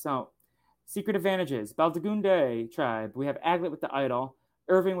 All right, so secret advantages. Baldagunde tribe. We have Aglet with the idol,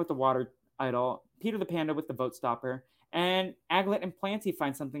 Irving with the water idol, Peter the Panda with the vote stopper, and Aglet and Planty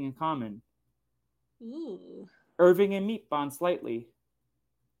find something in common. Ooh. Irving and Meep bond slightly.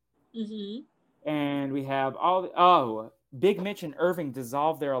 And we have Big Mitch and Irving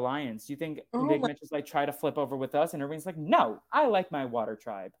dissolve their alliance. Do you think Big Mitch is like try to flip over with us, and Irving's like, no, I like my water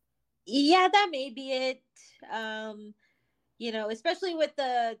tribe? Yeah, that may be it. Especially with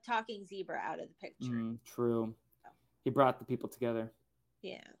the talking zebra out of the picture. True. He brought the people together.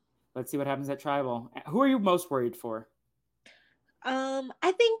 Yeah. Let's see what happens at Tribal. Who are you most worried for?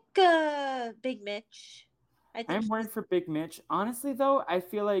 I think Big Mitch. I'm worried for Big Mitch. Honestly, though, I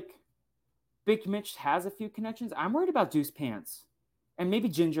feel like Big Mitch has a few connections. I'm worried about Deuce Pants and maybe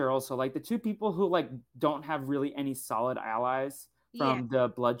Ginger also. Like the 2 people who like don't have really any solid allies from the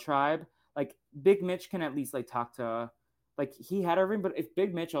Blood tribe. Like Big Mitch can at least like talk to, like he had Irving, but if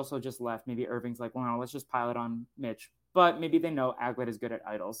Big Mitch also just left, maybe Irving's like, well, no, let's just pile it on Mitch. but maybe they know Aglet is good at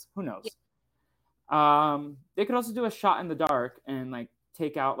idols. Who knows? They could also do a shot in the dark and like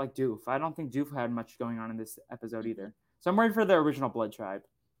take out like Doof. I don't think Doof had much going on in this episode either. So I'm worried for the original Blood Tribe.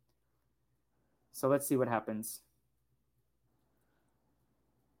 So let's see what happens.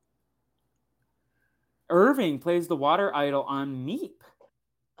 Irving plays the water idol on Meep.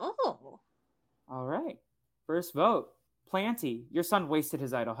 Oh. All right. First vote. Planty, your son wasted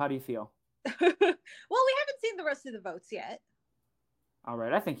his idol. How do you feel? Well, we haven't seen the rest of the votes yet. All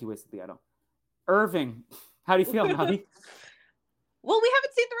right. I think he wasted the idol. Irving, how do you feel, Navi? Well, we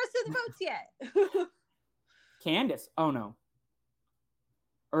haven't seen the rest of the votes yet. Candace, oh no.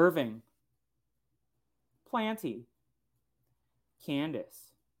 Irving. Planty.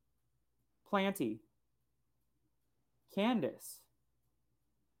 Candace. Planty. Candace.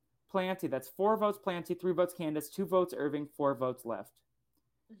 Planty. That's 4 votes Planty, 3 votes Candace, 2 votes Irving, 4 votes left.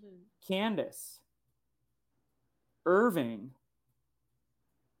 Candace. Irving.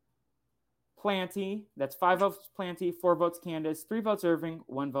 Planty. That's 5 votes Planty, 4 votes Candace, 3 votes Irving,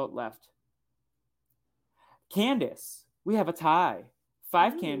 1 vote left. Candace. We have a tie.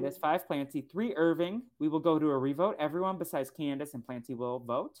 5 Candace, 5 Planty, 3 Irving. We will go to a revote. Everyone besides Candace and Planty will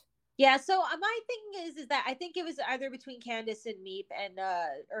vote. Yeah, so my thing is that I think it was either between Candace and Meep, and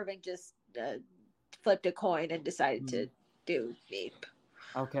Irving just flipped a coin and decided to do Meep.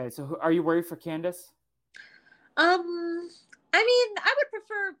 Okay, so are you worried for Candace? I mean, I would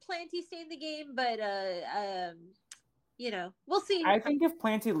prefer Planty stay in the game, but we'll see. I think if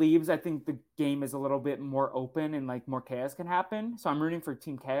Planty leaves, I think the game is a little bit more open and like more chaos can happen. So I'm rooting for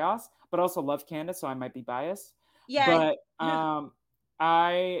Team Chaos, but also love Candace, so I might be biased. Yeah. But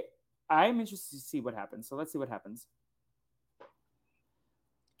I'm interested to see what happens. So let's see what happens.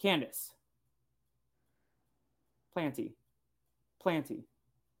 Candace. Planty. Planty.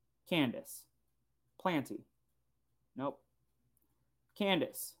 Candace. Planty. Nope.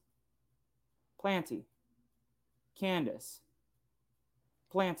 Candace. Planty. Candace.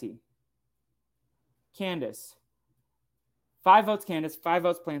 Planty. Candace. 5 votes Candace, 5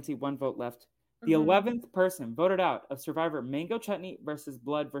 votes Planty, 1 vote left. The 11th person voted out of Survivor Mango Chutney versus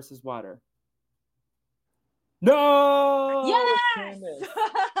Blood versus Water. No! Yes! Candace.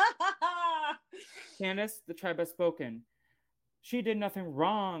 Candace, the tribe has spoken. She did nothing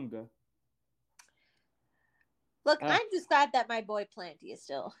wrong. Look, I'm just glad that my boy Planty is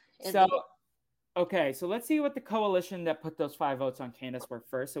still in the game. Okay, so let's see what the coalition that put those 5 votes on Candace were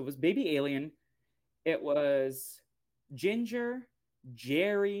first. So it was Baby Alien. It was Ginger,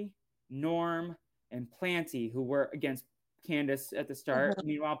 Jerry, Norm, and Planty, who were against Candace at the start.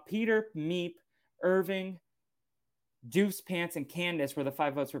 Meanwhile, Peter, Meep, Irving, Deuce, Pants, and Candace were the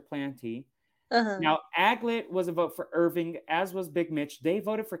 5 votes for Planty. Now, Aglet was a vote for Irving, as was Big Mitch. They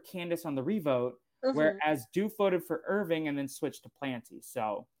voted for Candace on the revote, whereas Doof voted for Irving and then switched to Planty.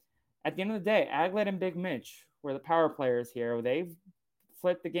 So at the end of the day, Aglet and Big Mitch were the power players here. They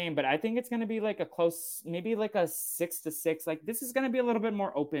flipped the game, but I think it's going to be like a close, maybe like a 6-6. Like this is going to be a little bit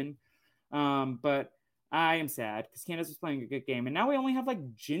more open. But I am sad because Candace was playing a good game. And now we only have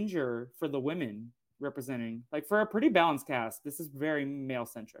like Ginger for the women representing. Like for a pretty balanced cast, this is very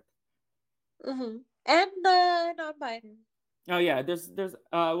male-centric. And the non-binary. Oh yeah, there's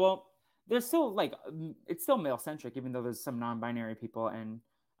still like it's still male-centric, even though there's some non-binary people, and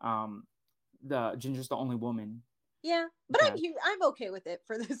the Ginger's the only woman. Yeah, but I'm okay with it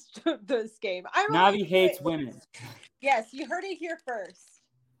for this game. Navi hates women. Yes, you heard it here first.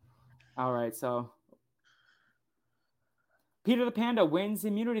 All right, so Peter the Panda wins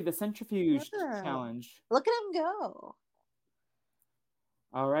immunity, the centrifuge challenge. Look at him go.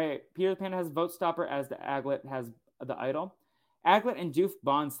 All right, Peter the Panda has vote stopper as the Aglet has the idol. Aglet and Doof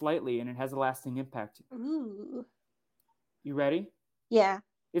bond slightly, and it has a lasting impact. Ooh. You ready? Yeah.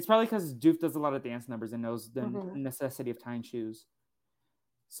 It's probably because Doof does a lot of dance numbers and knows the necessity of tying shoes.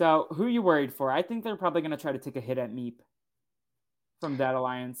 So, who are you worried for? I think they're probably going to try to take a hit at Meep from that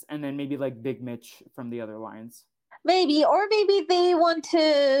alliance, and then maybe like Big Mitch from the other alliance. Maybe, or maybe they want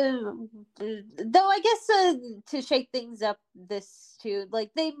to, though I guess to shake things up this too, like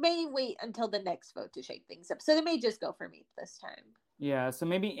they may wait until the next vote to shake things up. So they may just go for Meep this time. Yeah, so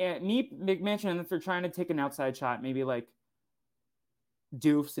maybe Meep, Big Mitch, and if they're trying to take an outside shot, maybe like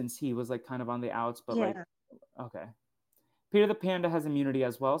Doof, since he was like kind of on the outs, but like, okay. Peter the Panda has immunity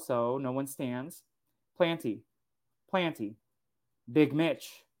as well, so no one stands. Planty, Big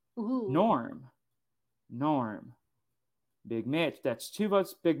Mitch, Norm, Big Mitch. That's 2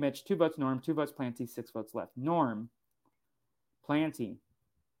 votes Big Mitch, 2 votes Norm, 2 votes Planty, 6 votes left. Norm, Planty,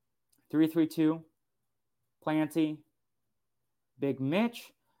 3-3-2, Planty, Big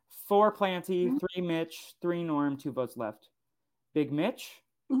Mitch, 4 Planty, 3 Mitch, 3 Norm, 2 votes left. Big Mitch.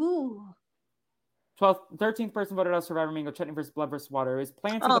 Ooh. 13th person voted out Survivor Mango, Chutney versus Blood versus Water. It was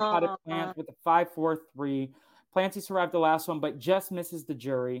Planty the potted Aw. plant with a 5-4-3. Planty survived the last one, but just misses the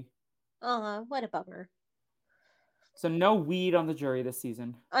jury. What a bummer. So no weed on the jury this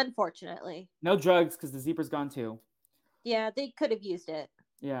season. Unfortunately. No drugs because the zebra's gone too. Yeah, they could have used it.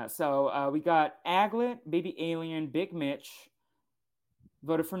 Yeah, so we got Aglet, Baby Alien, Big Mitch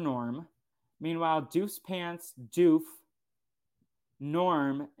voted for Norm. Meanwhile, Deuce Pants, Doof,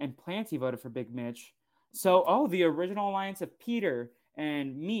 Norm, and Planty voted for Big Mitch. So, the original alliance of Peter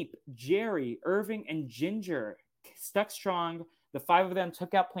and Meep, Jerry, Irving, and Ginger stuck strong. The 5 of them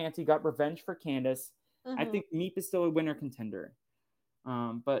took out Planty, got revenge for Candace. I think Meep is still a winner contender.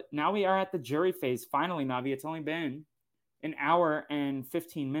 But now we are at the jury phase. Finally, Navi, it's only been an hour and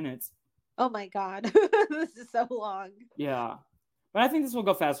 15 minutes. Oh my God. This is so long. Yeah. But I think this will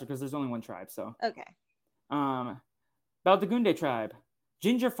go faster because there's only one tribe, so. Okay. Baldagunde tribe.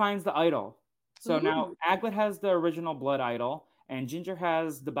 Ginger finds the idol. So now Aglet has the original blood idol, and Ginger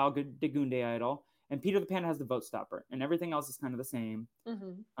has the Baldagunde idol, and Peter the Panda has the vote stopper, and everything else is kind of the same.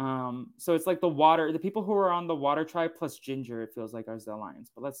 So it's like the people who are on the water tribe plus Ginger, it feels like, are the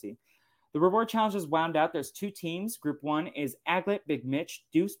alliance. But let's see. The reward challenge is wound out. There's 2 teams. Group 1 is Aglet, Big Mitch,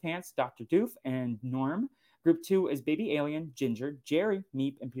 Deuce Pants, Dr. Doof, and Norm. Group 2 is Baby Alien, Ginger, Jerry,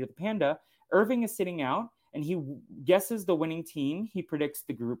 Meep, and Peter the Panda. Irving is sitting out, and he guesses the winning team. He predicts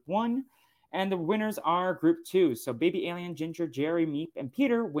the Group 1, and the winners are Group 2. So Baby Alien, Ginger, Jerry, Meep, and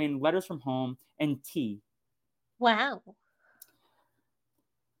Peter win Letters from Home and tea. Wow.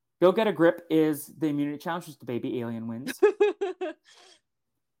 Go Get a Grip is the immunity challenge, which the Baby Alien wins.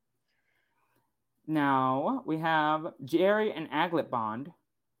 Now we have Jerry and Aglet bond.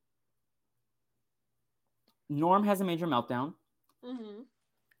 Norm has a major meltdown.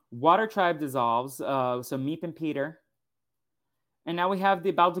 Water tribe dissolves. So Meep and Peter. And now we have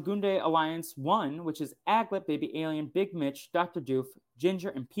the Baldagunde Alliance 1, which is Aglet, Baby Alien, Big Mitch, Dr. Doof, Ginger,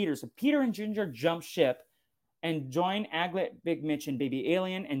 and Peter. So Peter and Ginger jump ship and join Aglet, Big Mitch, and Baby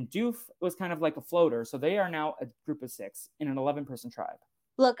Alien. And Doof was kind of like a floater. So they are now a group of 6 in an 11-person tribe.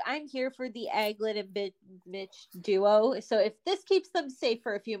 Look, I'm here for the Aglet and Big Mitch duo. So if this keeps them safe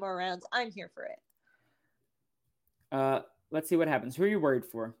for a few more rounds, I'm here for it. Let's see what happens. Who are you worried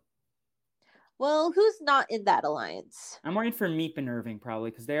for? Well, who's not in that alliance? I'm worried for Meep and Irving,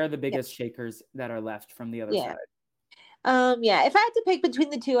 probably, because they are the biggest shakers that are left from the other side. If I had to pick between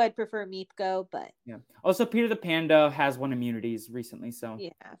the 2, I'd prefer Meep go, but... Yeah. Also, Peter the Panda has won immunities recently, so...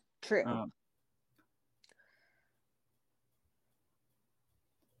 Yeah, true.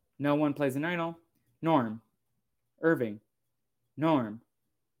 No one plays an idol. Norm. Irving. Norm.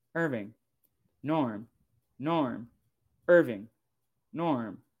 Irving. Norm. Norm. Irving.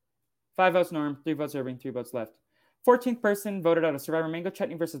 Norm. 5 votes Norm, 3 votes Irving, 3 votes left. 14th person voted out of Survivor Mango,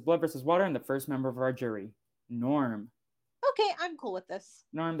 Chutney versus Blood versus Water, and the first member of our jury. Norm. Okay, I'm cool with this.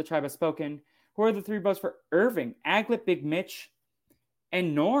 Norm, the tribe has spoken. Who are the 3 votes for Irving? Aglet, Big Mitch,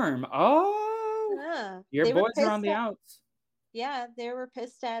 and Norm. Oh! Your boys are on the outs. Yeah, they were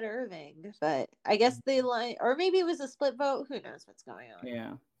pissed at Irving, but I guess they or maybe it was a split vote. Who knows what's going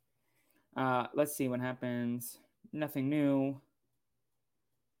on? Yeah. Let's see what happens. Nothing new.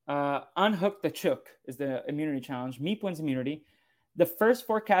 Unhook the Chook is the immunity challenge. Meep wins immunity. The first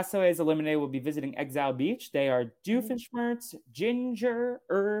 4 castaways eliminated will be visiting Exile Beach. They are Doofenshmirtz, Ginger,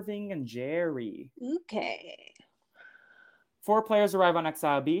 Irving, and Jerry. Okay. 4 players arrive on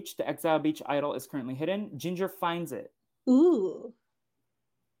Exile Beach. The Exile Beach idol is currently hidden. Ginger finds it. Ooh.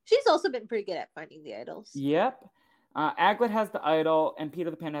 She's also been pretty good at finding the idols. Yep. Aglet has the idol, and Peter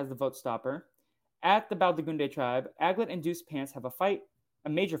the Panda has the vote stopper. At the Baldagunde tribe, Aglet and Deuce Pants have a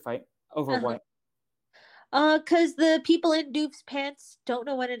major fight over what? Because the people in Doof's Pants don't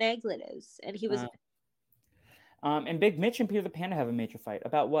know what an Aglet is, and he was. And Big Mitch and Peter the Panda have a major fight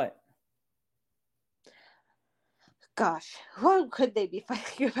about what? Gosh, what could they be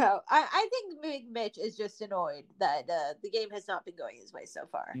fighting about? I think Big Mitch is just annoyed that the game has not been going his way so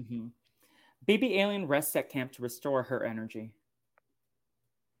far. Baby Alien rests at camp to restore her energy.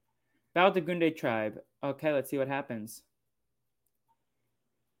 Baldagunde tribe. Okay, let's see what happens.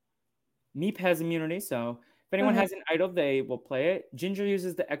 Meep has immunity, so if anyone has an idol, they will play it. Ginger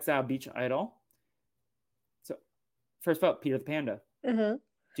uses the Exile Beach idol. So, first vote, Peter the Panda.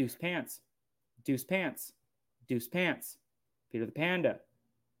 Deuce Pants. Deuce Pants. Deuce Pants. Peter the Panda.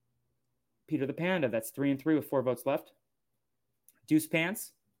 Peter the Panda. That's 3 and 3 with 4 votes left. Deuce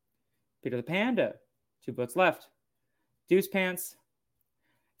Pants. Peter the Panda. 2 votes left. Deuce Pants.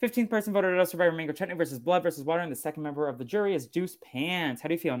 15th person voted out of Survivor Mango Chutney versus Blood versus Water, and the second member of the jury is Deuce Pants. How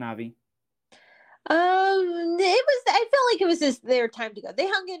do you feel, Navi? I felt like it was just their time to go. They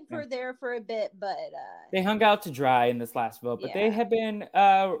hung in for a bit, but they hung out to dry in this last vote, but they have been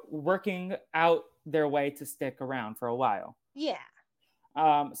working out their way to stick around for a while. Yeah.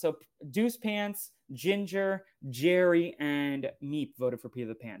 So Deuce Pants, Ginger, Jerry, and Meep voted for Peter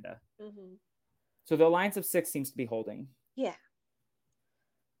the Panda. Mm-hmm. So the alliance of 6 seems to be holding. Yeah.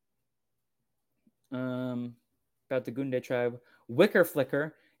 About the Gunde tribe, Wicker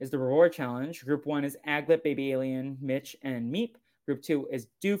Flicker is the reward challenge. Group 1 is Aglet, Baby Alien, Mitch, and Meep. Group 2 is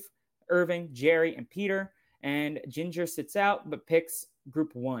Doof, Irving, Jerry, and Peter. And Ginger sits out but picks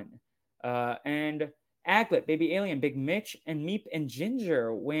Group 1. And Aglet, Baby Alien, Big Mitch, and Meep and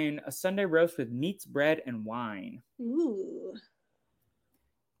Ginger win a Sunday roast with meats, bread, and wine. Ooh.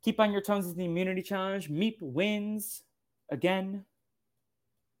 Keep on your toes is the immunity challenge. Meep wins again.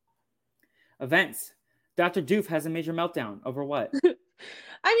 Events. Dr. Doof has a major meltdown. Over what?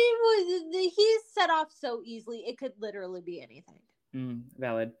 I mean, he's set off so easily. It could literally be anything.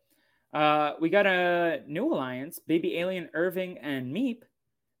 Valid. We got a new alliance. Baby Alien, Irving, and Meep.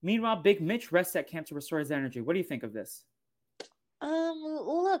 Meanwhile, Big Mitch rests at camp to restore his energy. What do you think of this?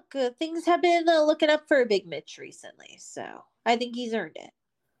 Look, things have been looking up for Big Mitch recently, so I think he's earned it.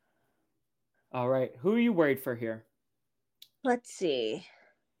 All right. Who are you worried for here? Let's see.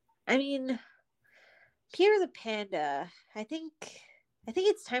 I mean, Peter the Panda, I think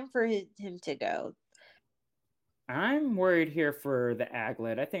it's time for him to go. I'm worried here for the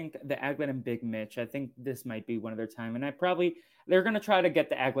Aglet. I think the Aglet and Big Mitch, I think this might be one of their time. And they're going to try to get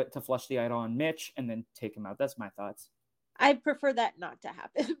the Aglet to flush the idol on Mitch and then take him out. That's my thoughts. I prefer that not to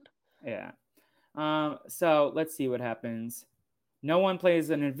happen. Yeah. So let's see what happens. No one plays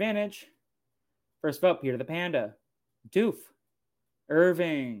an advantage. First vote, Peter the Panda. Doof.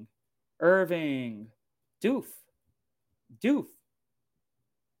 Irving. Doof.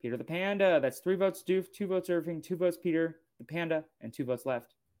 Peter the Panda. That's 3 votes Doof, 2 votes Irving, 2 votes Peter the Panda, and 2 votes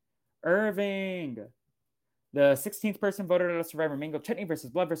left. Irving. The 16th person voted out of Survivor Mango Chutney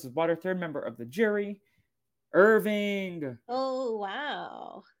versus Blood versus Water, third member of the jury. Irving. Oh,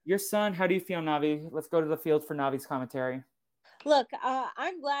 wow. Your son, how do you feel, Navi? Let's go to the field for Navi's commentary. Look,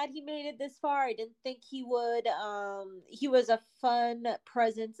 I'm glad he made it this far. I didn't think he would. He was a fun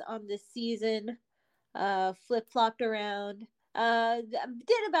presence on this season. Flip-flopped around.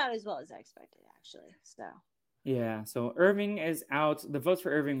 Did about as well as I expected, actually. So yeah, so Irving is out. The votes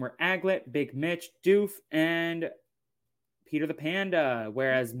for Irving were Aglet, Big Mitch, Doof, and Peter the Panda,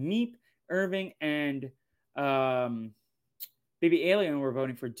 whereas Meep, Irving, and Baby Alien were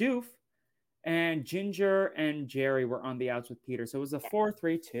voting for Doof, and Ginger and Jerry were on the outs with Peter. So it was a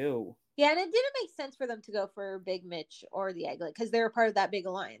 4-3-2. Yeah, and it didn't make sense for them to go for Big Mitch or the Aglet because they were part of that big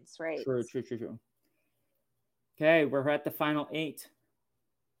alliance, right? True. Okay, we're at the final 8.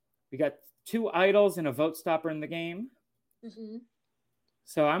 We got 2 idols and a vote stopper in the game. Mm-hmm.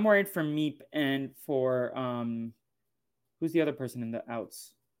 So I'm worried for Meep and for who's the other person in the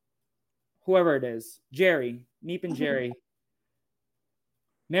outs? Whoever it is. Jerry. Meep and Jerry.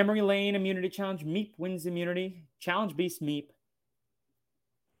 Memory Lane immunity challenge. Meep wins immunity. Challenge Beast Meep.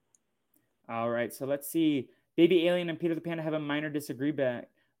 All right, so let's see. Baby Alien and Peter the Panda have a minor disagreement.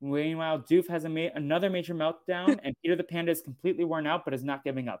 Meanwhile, Doof has another major meltdown, and Peter the Panda is completely worn out, but is not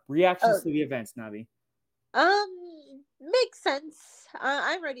giving up. Reactions to the events, Navi? Makes sense.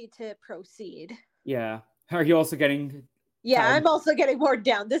 I'm ready to proceed. Yeah. Are you also getting... Yeah, I'm also getting worn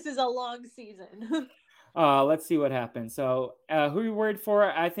down. This is a long season. Let's see what happens. So, who are you worried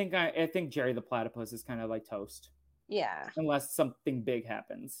for? I think Jerry the Platypus is kind of like toast. Yeah. Unless something big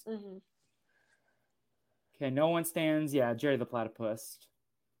happens. Mm-hmm. Okay, no one stands. Yeah, Jerry the Platypus.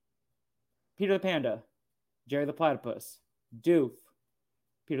 Peter the Panda. Jerry the Platypus. Doof.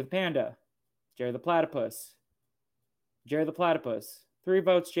 Peter the Panda. Jerry the Platypus. Jerry the Platypus. 3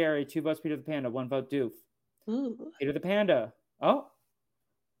 votes Jerry, 2 votes Peter the Panda, 1 vote Doof. Ooh. Peter the Panda. Oh.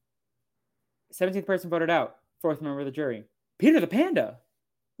 17th person voted out. 4th member of the jury. Peter the Panda.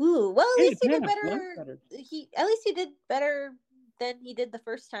 Ooh. Well, at least he did better. At least he did better than he did the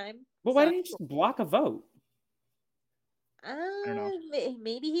first time. Well, why didn't he just block a vote? I don't know.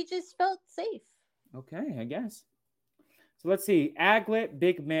 Maybe he just felt safe. Okay, I guess. So let's see. Aglet,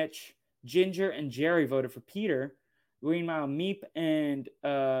 Big Mitch, Ginger, and Jerry voted for Peter. Meanwhile, Meep and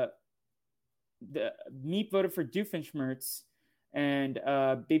Meep voted for Doofenshmirtz, and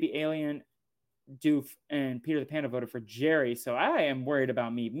Baby Alien, Doof, and Peter the Panda voted for Jerry. So I am worried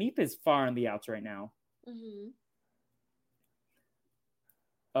about Meep. Meep is far on the outs right now. Mm-hmm.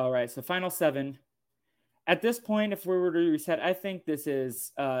 All right, so final 7. At this point, if we were to reset, I think this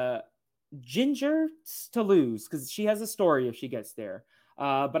is Ginger to lose because she has a story if she gets there.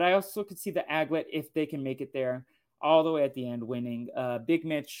 But I also could see the Aglet if they can make it there all the way at the end, winning. Big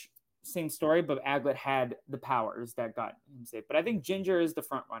Mitch, same story, but Aglet had the powers that got him safe. But I think Ginger is the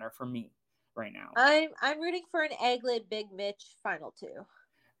front runner for me right now. I'm rooting for an Aglet Big Mitch final 2.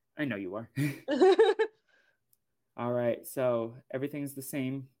 I know you are. All right, so everything's the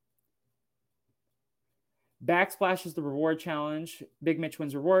same. Backsplash is the reward challenge. Big Mitch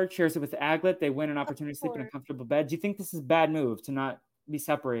wins reward, shares it with Aglet. They win an opportunity to sleep in a comfortable bed. Do you think this is a bad move to not be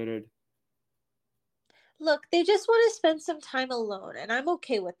separated? Look, they just want to spend some time alone, and I'm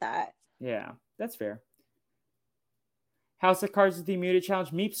okay with that. Yeah, that's fair. House of Cards is the immunity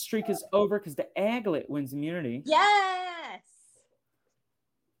challenge. Meep's streak is over because the Aglet wins immunity. Yes!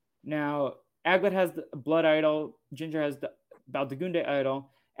 Now, Aglet has the Blood Idol. Ginger has the Baldagunde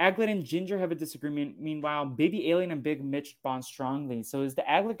Idol. Aglet and Ginger have a disagreement. Meanwhile, Baby Alien and Big Mitch bond strongly. So is the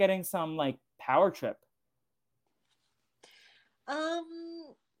Aglet getting some like power trip?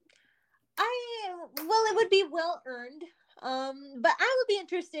 It would be well earned. But I would be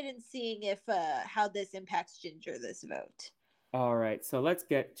interested in seeing if how this impacts Ginger this vote. All right, so let's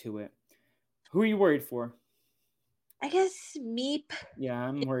get to it. Who are you worried for? I guess Meep. Yeah,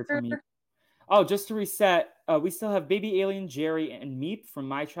 I'm worried for Meep. Oh, just to reset, we still have Baby Alien, Jerry, and Meep from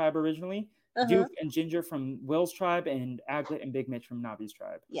my tribe originally. Doof and Ginger from Will's tribe, and Aglet and Big Mitch from Navi's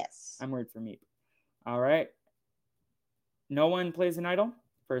tribe. Yes. I'm worried for Meep. All right. No one plays an idol.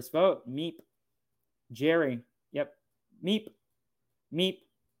 First vote, Meep. Jerry. Yep. Meep. Meep.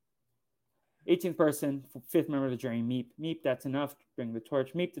 18th person, 5th member of the jury, Meep. Meep, that's enough. Bring the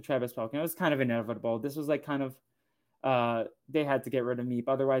torch. Meep, the tribe has spoken. It was kind of inevitable. This was like kind of they had to get rid of Meep.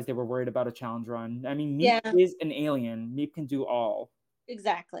 Otherwise, they were worried about a challenge run. I mean, Meep is an alien. Meep can do all.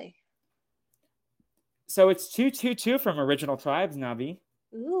 Exactly. So it's 2-2-2 from original tribes, Navi.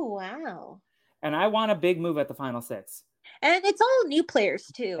 Ooh, wow. And I want a big move at the final 6. And it's all new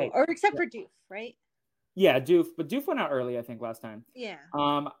players too, or except for Doof, right? Yeah, Doof. But Doof went out early, I think, last time. Yeah.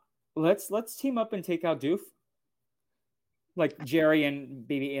 Let's team up and take out Doof. Like Jerry and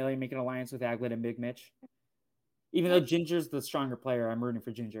Baby Alien make an alliance with Aglet and Big Mitch. Even though Ginger's the stronger player, I'm rooting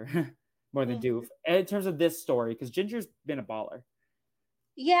for Ginger more than Doof. In terms of this story, because Ginger's been a baller.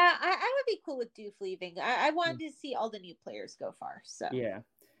 Yeah, I would be cool with Doof leaving. I wanted to see all the new players go far. So yeah.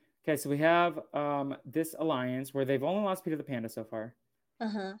 Okay, so we have this alliance where they've only lost Peter the Panda so far.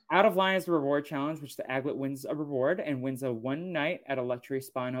 Out of Line is the reward challenge, which the Aglet wins a reward and wins a 1 night at a luxury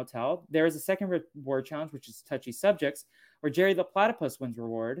spa and hotel. There is a second reward challenge, which is Touchy Subjects, where Jerry the Platypus wins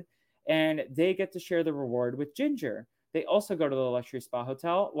reward, and they get to share the reward with Ginger. They also go to the luxury spa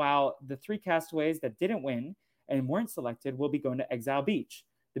hotel, while the 3 castaways that didn't win and weren't selected will be going to Exile Beach.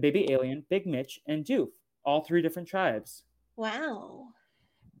 The Baby Alien, Big Mitch, and Doof, all 3 different tribes. Wow.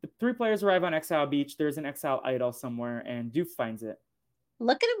 The 3 players arrive on Exile Beach. There's an Exile Idol somewhere, and Doof finds it.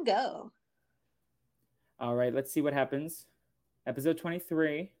 Look at him go. All right, let's see what happens. Episode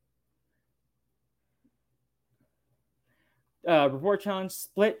 23. Reward challenge,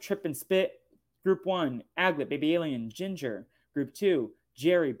 split, trip, and spit. Group 1, Aglet, Baby Alien, Ginger. Group 2,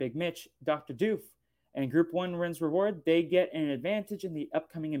 Jerry, Big Mitch, Dr. Doof. And Group 1 wins reward. They get an advantage in the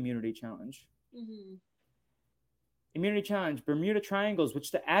upcoming immunity challenge. Immunity challenge, Bermuda Triangles,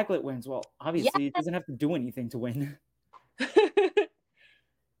 which the Aglet wins. Well, obviously, it doesn't have to do anything to win.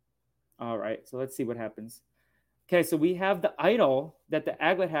 All right, so let's see what happens. Okay, so we have the idol that the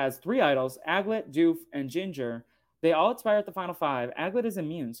Aglet has. 3 idols, Aglet, Doof, and Ginger. They all expire at the final 5. Aglet is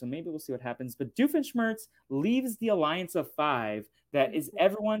immune, so maybe we'll see what happens. But Doofenshmirtz leaves the alliance of 5 that is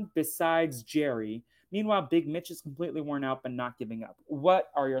everyone besides Jerry. Meanwhile, Big Mitch is completely worn out but not giving up.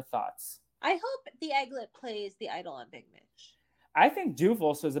 What are your thoughts? I hope the Aglet plays the idol on Big Mitch. I think Doof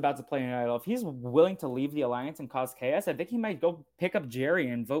also is about to play an idol. If he's willing to leave the alliance and cause chaos, I think he might go pick up Jerry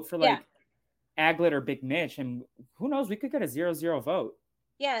and vote for Aglet or Big Mitch. And who knows, we could get a 0-0 vote.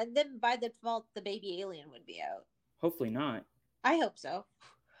 Yeah, and then by default, the Baby Alien would be out. Hopefully not. I hope so.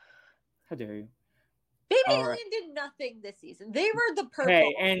 How dare you? Baby Alien did nothing this season. They were the purple.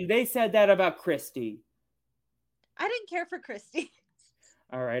 Hey, and they said that about Christy. I didn't care for Christy.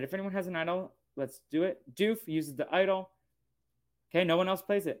 All right, if anyone has an idol, let's do it. Doof uses the idol. Okay, no one else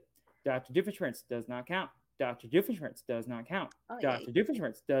plays it. Dr. Doofenshmirtz does not count. Dr. Doofenshmirtz does not count. Dr.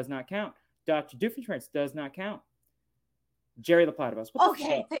 Doofenshmirtz does not count. Dr. Doofenshmirtz does not count. Jerry the Platypus.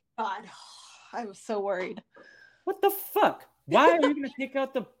 Okay, thank God. I was so worried. What the fuck? Why are you going to take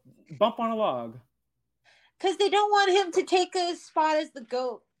out the bump on a log? Because they don't want him to take a spot as the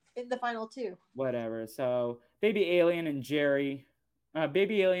GOAT in the final 2. Whatever. So, Baby Alien and Jerry,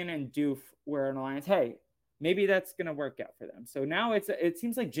 Baby Alien and Doof were an alliance. Hey, maybe that's gonna work out for them. So now it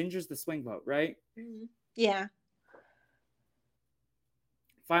seems like Ginger's the swing vote, right? Yeah.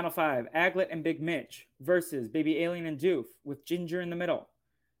 Final 5, Aglet and Big Mitch versus Baby Alien and Doof with Ginger in the middle.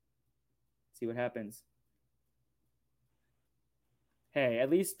 See what happens. Hey, at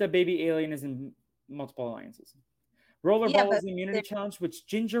least the Baby Alien is in multiple alliances. Rollerball is the immunity challenge, which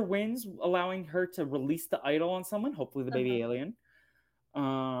Ginger wins, allowing her to release the idol on someone, hopefully the Baby Alien.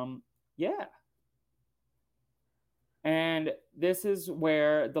 Yeah. And this is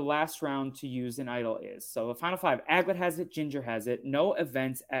where the last round to use an idol is. So the final 5, Aglet has it, Ginger has it. No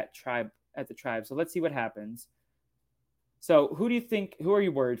events at the tribe. So let's see what happens. So who are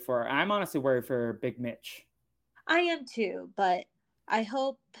you worried for? I'm honestly worried for Big Mitch. I am too, but I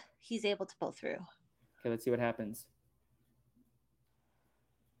hope he's able to pull through. Okay, let's see what happens.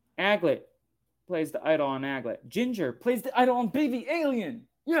 Aglet plays the idol on Aglet. Ginger plays the idol on Baby Alien.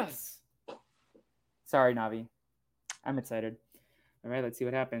 Yes! Sorry, Navi. I'm excited. All right, let's see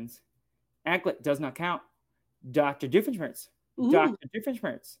what happens. Aglet does not count. Dr. Doofenshmirtz. Dr.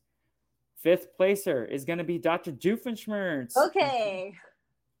 Doofenshmirtz. 5th placer is going to be Dr. Doofenshmirtz. Okay.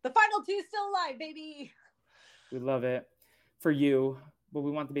 The final 2 still alive, baby. We love it. For you, but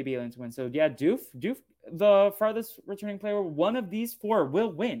we want the Baby Alien to win. So, yeah, Doof, the farthest returning player, one of these 4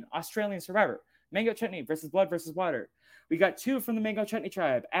 will win Australian Survivor. Mango Chutney versus Blood versus Water. We got 2 from the Mango Chutney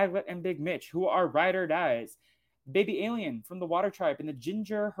tribe, Aglet and Big Mitch, who are ride or dies. Baby Alien from the Water tribe and the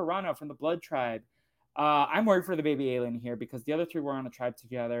Ginger Hirano from the Blood tribe. I'm worried for the Baby Alien here because the other 3 were on a tribe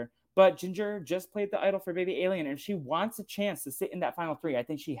together. But Ginger just played the idol for Baby Alien, and if she wants a chance to sit in that final 3, I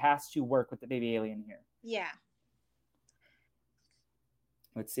think she has to work with the Baby Alien here. Yeah.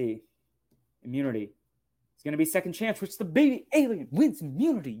 Let's see. Immunity. It's going to be second chance, which the Baby Alien wins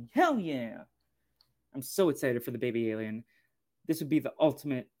immunity. Hell yeah. I'm so excited for the Baby Alien. This would be the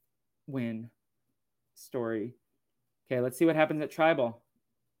ultimate win story. Okay, let's see what happens at Tribal.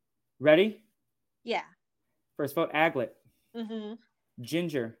 Ready? Yeah. First vote, Aglet.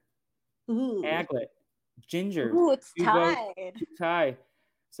 Ginger. Aglet. Ginger. Ooh, it's tied. Tie.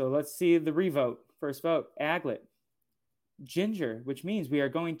 So let's see the revote. First vote, Aglet. Ginger, which means we are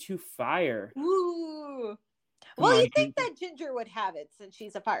going to fire. Ooh. Well, you think that Ginger would have it since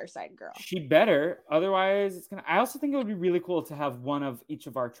she's a fireside girl. She better. Otherwise, it's gonna. I also think it would be really cool to have one of each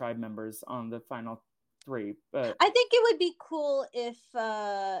of our tribe members on the final 3. But I think it would be cool if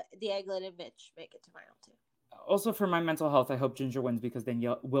the Aglet and Mitch make it to final 2. Also, for my mental health, I hope Ginger wins because then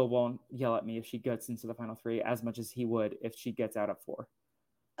Will won't yell at me if she gets into the final 3 as much as he would if she gets out at 4.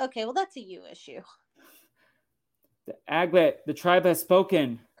 Okay, well, that's a you issue. The Aglet, the tribe has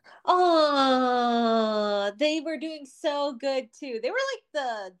spoken. Oh, they were doing so good too. They were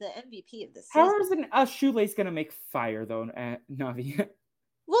like the MVP of this season. How is a shoelace gonna make fire though, Navi?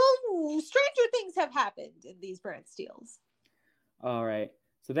 Well, stranger things have happened in these brand steals. All right.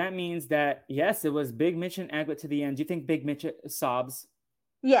 So that means that, yes, it was Big Mitch and Aglet to the end. Do you think Big Mitch sobs?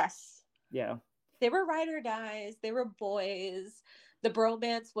 Yes. Yeah. They were ride or dies. They were boys. The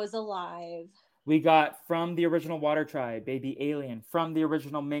bromance was alive. We got from the original Water tribe, Baby Alien. From the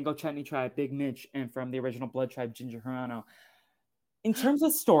original Mango Chutney tribe, Big Mitch. And from the original Blood tribe, Ginger Hirano. In terms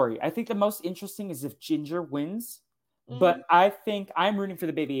of story, I think the most interesting is if Ginger wins. But I think I'm rooting for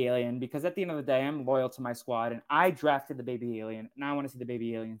the Baby Alien because at the end of the day, I'm loyal to my squad and I drafted the Baby Alien and I want to see the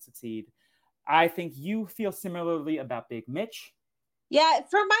Baby Alien succeed. I think you feel similarly about Big Mitch. Yeah,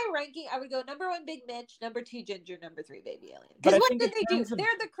 for my ranking, I would go number 1, Big Mitch, number 2, Ginger, number 3, Baby Alien. Because what did they do? They're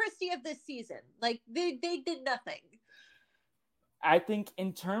the Christie of this season. Like, they did nothing. I think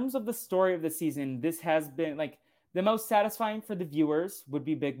in terms of the story of the season, this has been, like, the most satisfying for the viewers would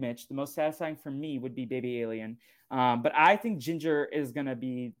be Big Mitch. The most satisfying for me would be Baby Alien. But I think Ginger is going to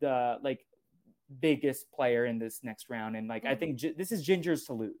be the, like, biggest player in this next round. And, like, I think this is Ginger's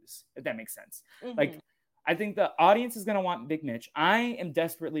to lose, if that makes sense. Like, I think the audience is going to want Big Mitch. I am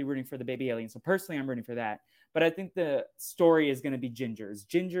desperately rooting for the Baby Alien. So personally, I'm rooting for that. But I think the story is going to be Ginger's.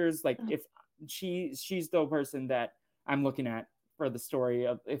 Ginger's, like, if she's the person that I'm looking at for the story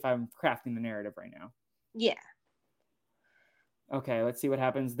of if I'm crafting the narrative right now. Yeah. Okay, let's see what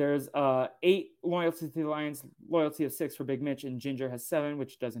happens. There's 8 loyalty to the Alliance, loyalty of 6 for Big Mitch, and Ginger has 7,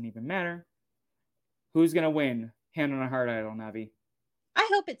 which doesn't even matter. Who's going to win? Hand on a heart idol, Navi. I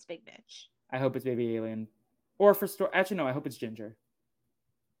hope it's Big Mitch. I hope it's Baby Alien. Or for story. Actually, no, I hope it's Ginger.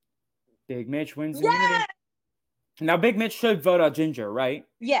 Big Mitch wins immunity. Now, Big Mitch should vote out Ginger, right?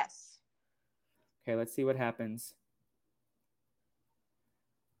 Yes. Okay, let's see what happens.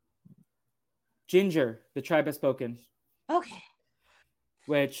 Ginger, the tribe has spoken. Okay.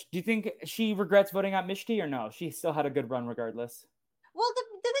 Which, do you think she regrets voting out Mishti or no? She still had a good run regardless. Well, the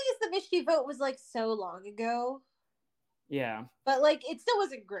thing is, the Misty vote was like so long ago, Yeah. but like it still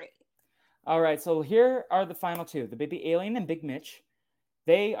wasn't great. All right, so here are the final two: the baby alien and Big Mitch.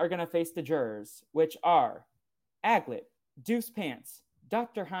 They are going to face the jurors, which are Aglet, Deuce Pants,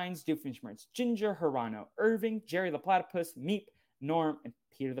 Dr. Heinz Doofenshmirtz, Ginger Hirano, Irving, Jerry the Platypus, Meep, Norm, and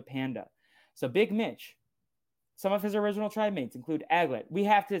Peter the Panda. So Big Mitch, some of his original tribe mates include Aglet. We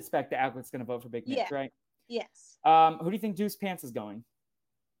have to expect that Aglet's going to vote for Big Mitch, right? Yes. Who do you think Deuce Pants is going?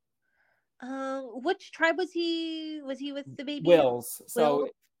 Which tribe was he? Was he with the baby? Wills. So Will?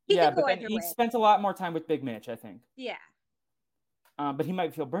 He yeah, could but go then either he way. spent a lot more time with Big Mitch, I think. Yeah. But he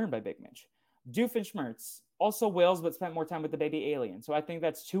might feel burned by Big Mitch. Doofenshmirtz, also Wills, but spent more time with the baby alien. So I think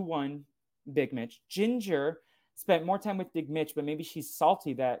that's 2-1 Big Mitch. Ginger spent more time with Big Mitch, but maybe she's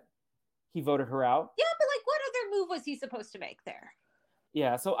salty that he voted her out. Yeah, but like, what other move was he supposed to make there?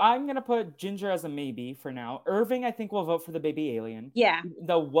 Yeah, so I'm going to put Ginger as a maybe for now. Irving, I think, will vote for the baby alien. Yeah.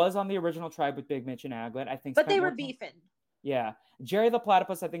 Though was on the original tribe with Big Mitch and Aglet. I think. But they were beefing. Yeah. Jerry the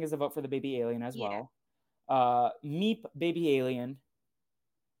Platypus, I think, is a vote for the baby alien as well. Meep, baby alien.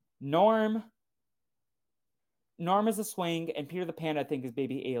 Norm is a swing, and Peter the Panda, I think, is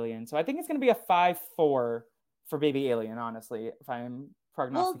baby alien. So I think it's going to be a 5-4 for baby alien, honestly, if I'm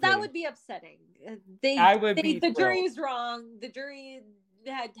prognosticating. Well, that would be upsetting. The jury is wrong. The jury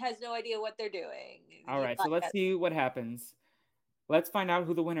has no idea what they're doing. All right, so let's see what happens. Let's find out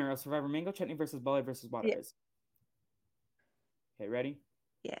who the winner of Survivor Mango Chutney versus Bullet versus Water is. Okay, ready?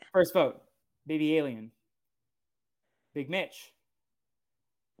 Yeah. First vote, baby alien. Big Mitch.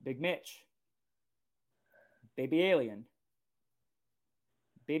 Big Mitch. Baby alien.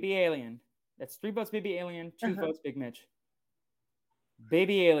 Baby alien. That's 3 votes baby alien, 2 votes Big Mitch.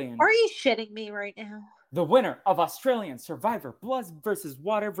 Baby alien. Are you shitting me right now? The winner of Australian Survivor Blood versus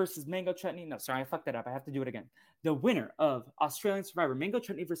Water versus Mango Chutney. No, sorry, I fucked that up. I have to do it again. The winner of Australian Survivor Mango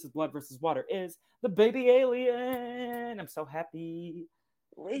Chutney versus Blood versus Water is the baby alien. I'm so happy.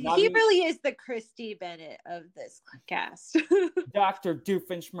 He really is the Christy Bennett of this cast. Dr.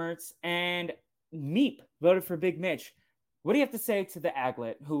 Doofenshmirtz and Meep voted for Big Mitch. What do you have to say to the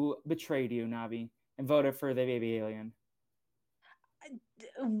Aglet who betrayed you, Navi, and voted for the baby alien?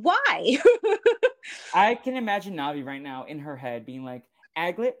 Why? I can imagine Navi right now in her head being like,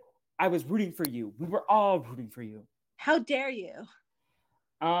 Aglet, I was rooting for you. We were all rooting for you. How dare you?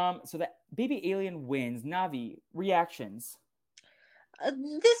 So that baby alien wins. Navi, reactions. This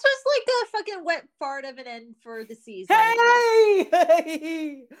was like a fucking wet fart of an end for the season. Hey!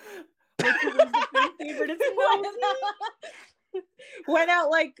 Like it was the fan favorite. Went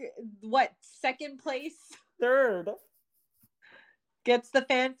out like, what, second place? Third. Gets the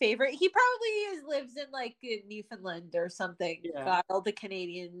fan favorite. He probably lives in like Newfoundland or something. Yeah. Got all the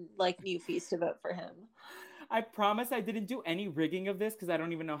Canadian like newfies to vote for him. I promise I didn't do any rigging of this because I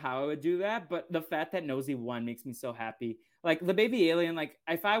don't even know how I would do that. But the fact that Nosy won makes me so happy. Like the baby alien, like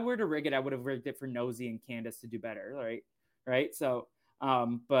if I were to rig it, I would have rigged it for Nosy and Candace to do better, right? So,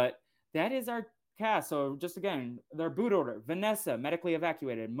 but that is our cast. So just again, their boot order: Vanessa, medically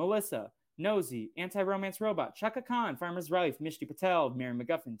evacuated; Melissa, Nosy, anti-romance robot; Chaka Khan, Farmer's Wife; Mishti Patel, Mary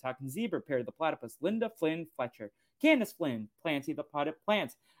McGuffin, Talking Zebra, Perry the Platypus; Linda Flynn Fletcher, Candace Flynn, Planty the Potted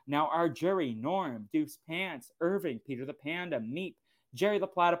Plant. Now our jury: Norm, Deuce Pants, Irving, Peter the Panda, Meep, Jerry the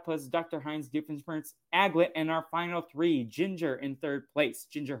Platypus, Dr. Heinz Doofenshmirtz, Aglet, and our final 3, Ginger in 3rd place,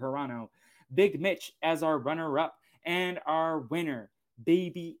 Ginger Hirano, Big Mitch as our runner-up, and our winner,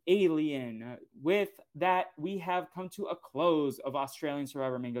 Baby Alien. With that, we have come to a close of Australian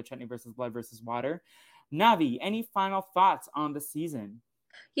Survivor Mango Chutney versus Blood versus Water. Navi, any final thoughts on the season?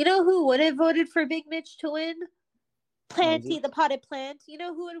 You know who would have voted for Big Mitch to win? Planty Nosy. the Potted Plant. You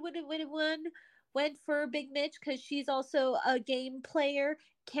know who would have won? Went for Big Mitch because she's also a game player.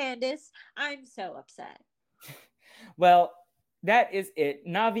 Candace. I'm so upset. Well, that is it.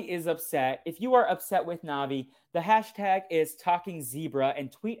 Navi is upset. If you are upset with Navi, the hashtag is Talking Zebra and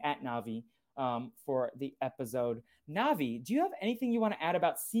tweet at Navi for the episode. Navi, do you have anything you want to add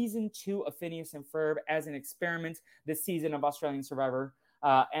about season 2 of Phineas and Ferb as an experiment this season of Australian Survivor?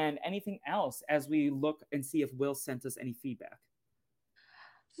 And anything else as we look and see if Will sent us any feedback?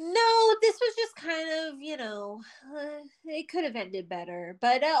 No, this was just kind of, it could have ended better.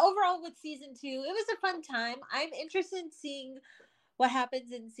 But overall with season 2, it was a fun time. I'm interested in seeing what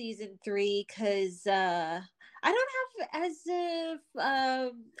happens in season 3 because I don't have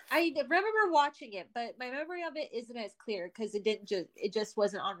I remember watching it, but my memory of it isn't as clear because it just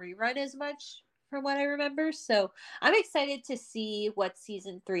wasn't on rerun as much from what I remember. So I'm excited to see what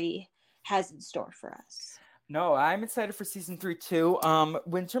season 3 has in store for us. No, I'm excited for season 3 too.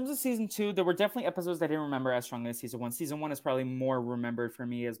 In terms of season 2, there were definitely episodes I didn't remember as strongly as season 1. Season 1 is probably more remembered for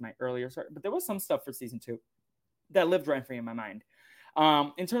me as my earlier start, but there was some stuff for season 2 that lived rent free in my mind.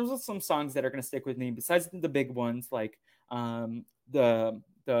 In terms of some songs that are going to stick with me, besides the big ones like the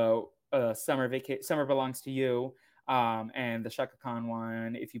Summer Belongs to You, and the Shaka Khan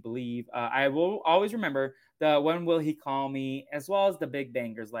one, If You Believe, I will always remember the When Will He Call Me, as well as the big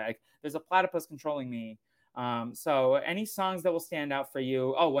bangers like There's a Platypus Controlling Me. So any songs that will stand out for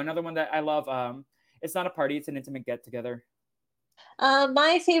you? Oh, another one that I love. It's not a party; it's an intimate get together.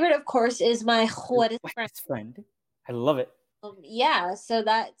 My favorite, of course, is my Juarez friend. Best friend. I love it. Yeah, so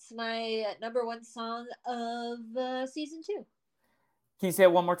that's my number one song of season 2. Can you say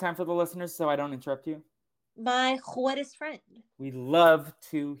it one more time for the listeners so I don't interrupt you? My Juarez friend. We love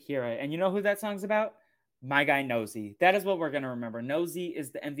to hear it. And you know who that song's about? My guy Nosy. That is what we're going to remember. Nosy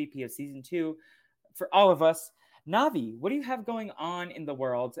is the MVP of season 2 for all of us. Navi, what do you have going on in the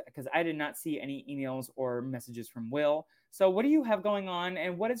world? Because I did not see any emails or messages from Will. So what do you have going on?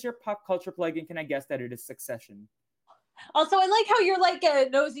 And what is your pop culture plug? And can I guess that it is Succession? Also, I like how you're like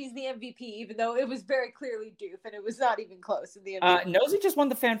Nosy's the MVP, even though it was very clearly Doof, and it was not even close in the MVP. Nosy just won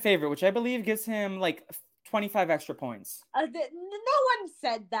the fan favorite, which I believe gives him like 25 extra points. No one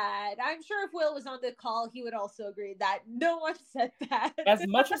said that. I'm sure if Will was on the call, he would also agree that no one said that. As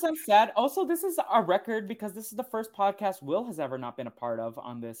much as I'm sad, also this is a record because this is the first podcast Will has ever not been a part of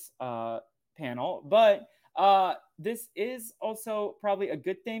on this panel. But this is also probably a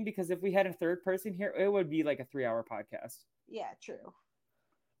good thing because if we had a third person here, it would be like a 3-hour podcast. Yeah, true.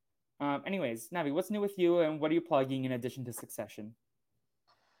 Anyways, Navi, what's new with you and what are you plugging in addition to Succession?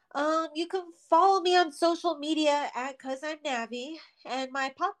 You can follow me on social media at Cause I'm Navi, and my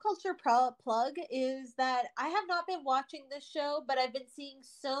pop culture plug is that I have not been watching this show, but I've been seeing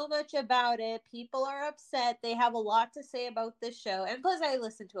so much about it. People are upset. They have a lot to say about this show, and plus I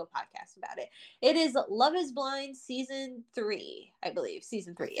listened to a podcast about it. It is Love Is Blind season 3, I believe.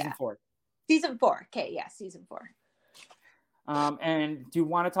 Season 3, yeah. Season 4. Season 4. Okay, yeah, season 4. And do you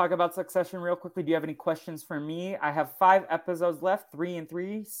want to talk about Succession real quickly? Do you have any questions for me? I have 5 episodes left, 3 and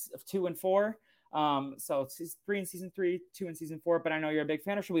 3, 2 and 4. So 3 in season 3, 2 in season 4. But I know you're a big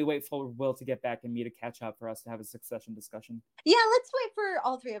fan. Or should we wait for Will to get back and me to catch up for us to have a Succession discussion? Yeah, let's wait for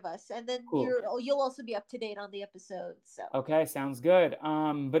all 3 of us, and then cool. You'll also be up to date on the episodes. So okay, sounds good.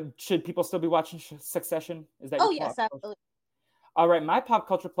 But should people still be watching Succession? Is that yes, absolutely. All right, my pop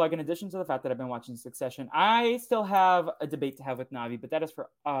culture plug, in addition to the fact that I've been watching Succession, I still have a debate to have with Navi, but that is for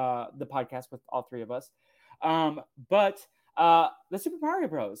the podcast with all 3 of us. But the Super Mario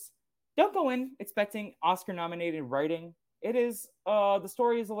Bros. Don't go in expecting Oscar-nominated writing. It is, the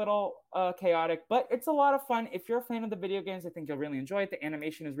story is a little chaotic, but it's a lot of fun. If you're a fan of the video games, I think you'll really enjoy it. The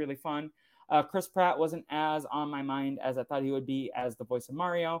animation is really fun. Chris Pratt wasn't as on my mind as I thought he would be as the voice of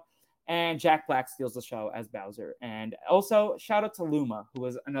Mario. And Jack Black steals the show as Bowser. And also, shout out to Luma, who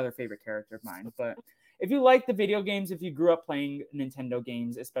was another favorite character of mine. But if you like the video games, if you grew up playing Nintendo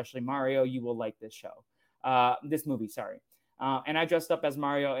games, especially Mario, you will like this show. This movie, sorry. And I dressed up as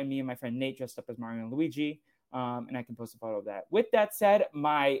Mario, and me and my friend Nate dressed up as Mario and Luigi. And I can post a photo of that. With that said,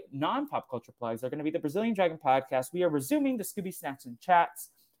 my non-pop culture plugs are going to be the Brazilian Dragon podcast. We are resuming the Scooby Snacks and Chats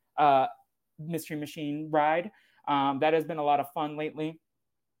Mystery Machine ride. That has been a lot of fun lately.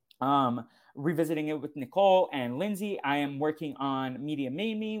 Revisiting it with Nicole and Lindsay. I am working on Media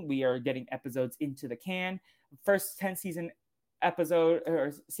Made Me. We are getting episodes into the can. First 10 episode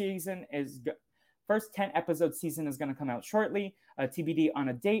season is going to come out shortly. TBD on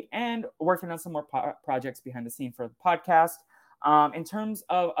a date, and working on some more projects behind the scene for the podcast. In terms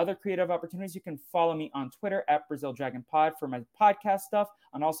of other creative opportunities, you can follow me on Twitter at Brazil Dragon Pod for my podcast stuff,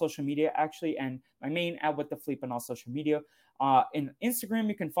 on all social media actually, and my main at With the Fleep on all social media. In Instagram,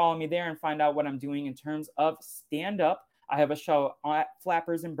 you can follow me there and find out what I'm doing in terms of stand-up. I have a show at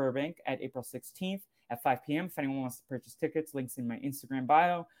Flappers in Burbank at April 16th at 5 p.m. If anyone wants to purchase tickets, links in my Instagram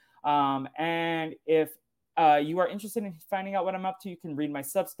bio. And if you are interested in finding out what I'm up to, you can read my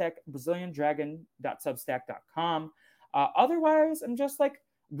Substack, BrazilianDragon.substack.com. Otherwise, I'm just like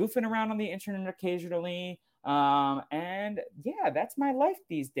goofing around on the internet occasionally. And yeah, that's my life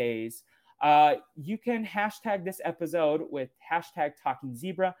these days. You can hashtag this episode with hashtag Talking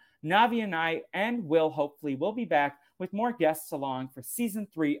Zebra. Navi and I and Will hopefully will be back with more guests along for season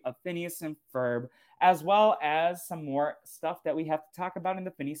 3 of Phineas and Ferb, as well as some more stuff that we have to talk about in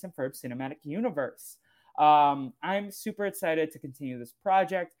the Phineas and Ferb cinematic universe. I'm super excited to continue this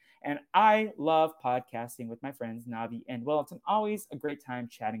project, and I love podcasting with my friends Navi and Will. It's always a great time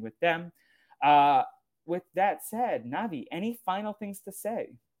chatting with them. With that said, Navi, any final things to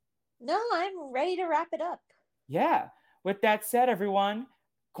say? No, I'm ready to wrap it up. Yeah. With that said, everyone,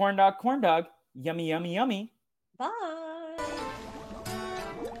 corn dog, yummy, yummy, yummy. Bye.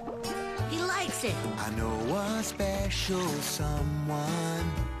 He likes it. I know a special someone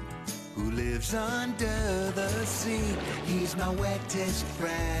who lives under the sea. He's my wettest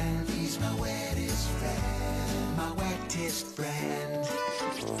friend. He's my wettest friend. My wettest friend.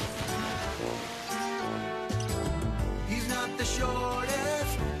 He's not the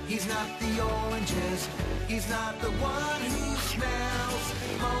shortest. He's not the oranges. He's not the one who smells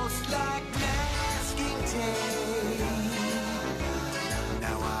most like masking tape.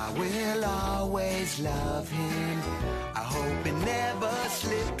 Now I will always love him. I hope it never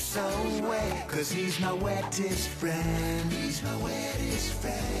slips away. 'Cause he's my wettest friend. He's my wettest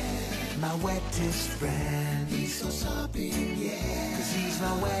friend. My wettest friend. He's so soppy, yeah. 'Cause he's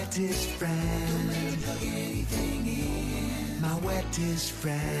my wettest friend. Don't let him plug anything in. My wettest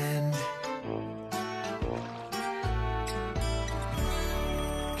friend.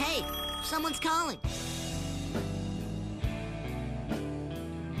 Hey, someone's calling.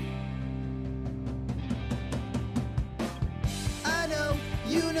 I know,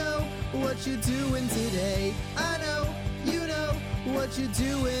 you know what you're doing today. I know, you know what you're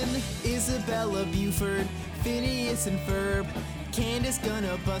doing. Isabella Buford, Phineas and Ferb. Candace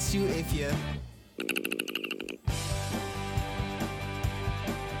gonna bust you if you